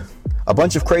news. A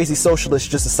bunch of crazy socialists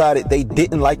just decided they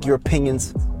didn't like your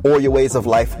opinions or your ways of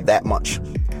life that much.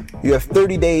 You have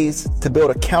 30 days to build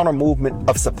a counter movement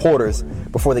of supporters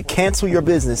before they cancel your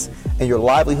business and your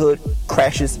livelihood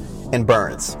crashes and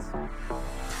burns.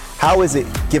 How is it,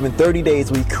 given 30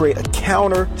 days, will you create a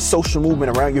counter social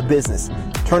movement around your business,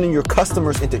 turning your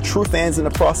customers into true fans in the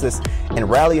process and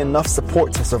rally enough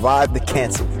support to survive the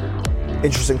cancel?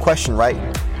 Interesting question, right?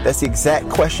 That's the exact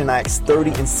question I asked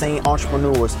 30 insane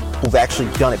entrepreneurs who've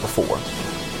actually done it before.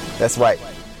 That's right.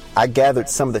 I gathered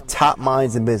some of the top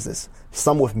minds in business,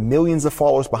 some with millions of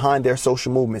followers behind their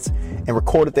social movements, and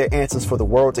recorded their answers for the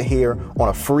world to hear on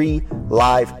a free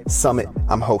live summit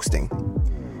I'm hosting.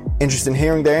 Interested in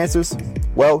hearing their answers?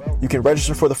 Well, you can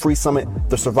register for the free summit,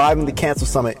 the Surviving the Cancel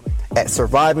Summit, at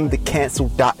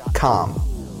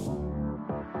survivingthecancel.com.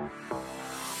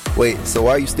 Wait, so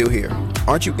why are you still here?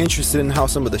 Aren't you interested in how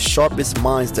some of the sharpest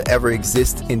minds to ever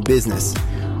exist in business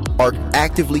are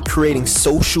actively creating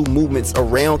social movements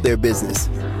around their business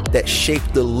that shape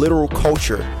the literal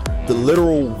culture, the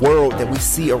literal world that we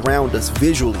see around us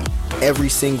visually every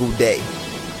single day?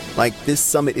 Like, this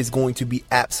summit is going to be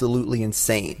absolutely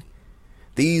insane.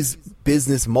 These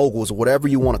business moguls, whatever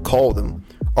you want to call them,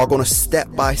 are going to step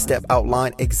by step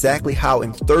outline exactly how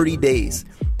in 30 days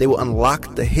they will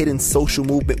unlock the hidden social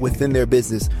movement within their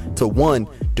business to, 1,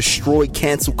 destroy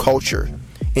cancel culture,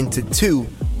 and to 2,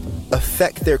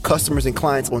 affect their customers and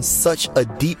clients on such a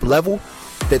deep level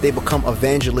that they become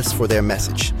evangelists for their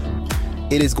message.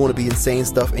 It is going to be insane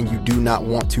stuff, and you do not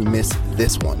want to miss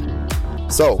this one.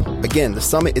 So, again, the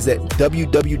summit is at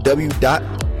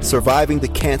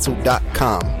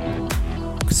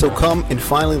www.survivingthecancel.com. So come and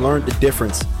finally learn the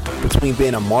difference between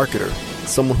being a marketer,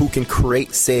 someone who can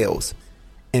create sales,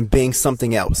 and being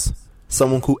something else,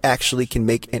 someone who actually can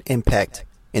make an impact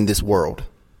in this world.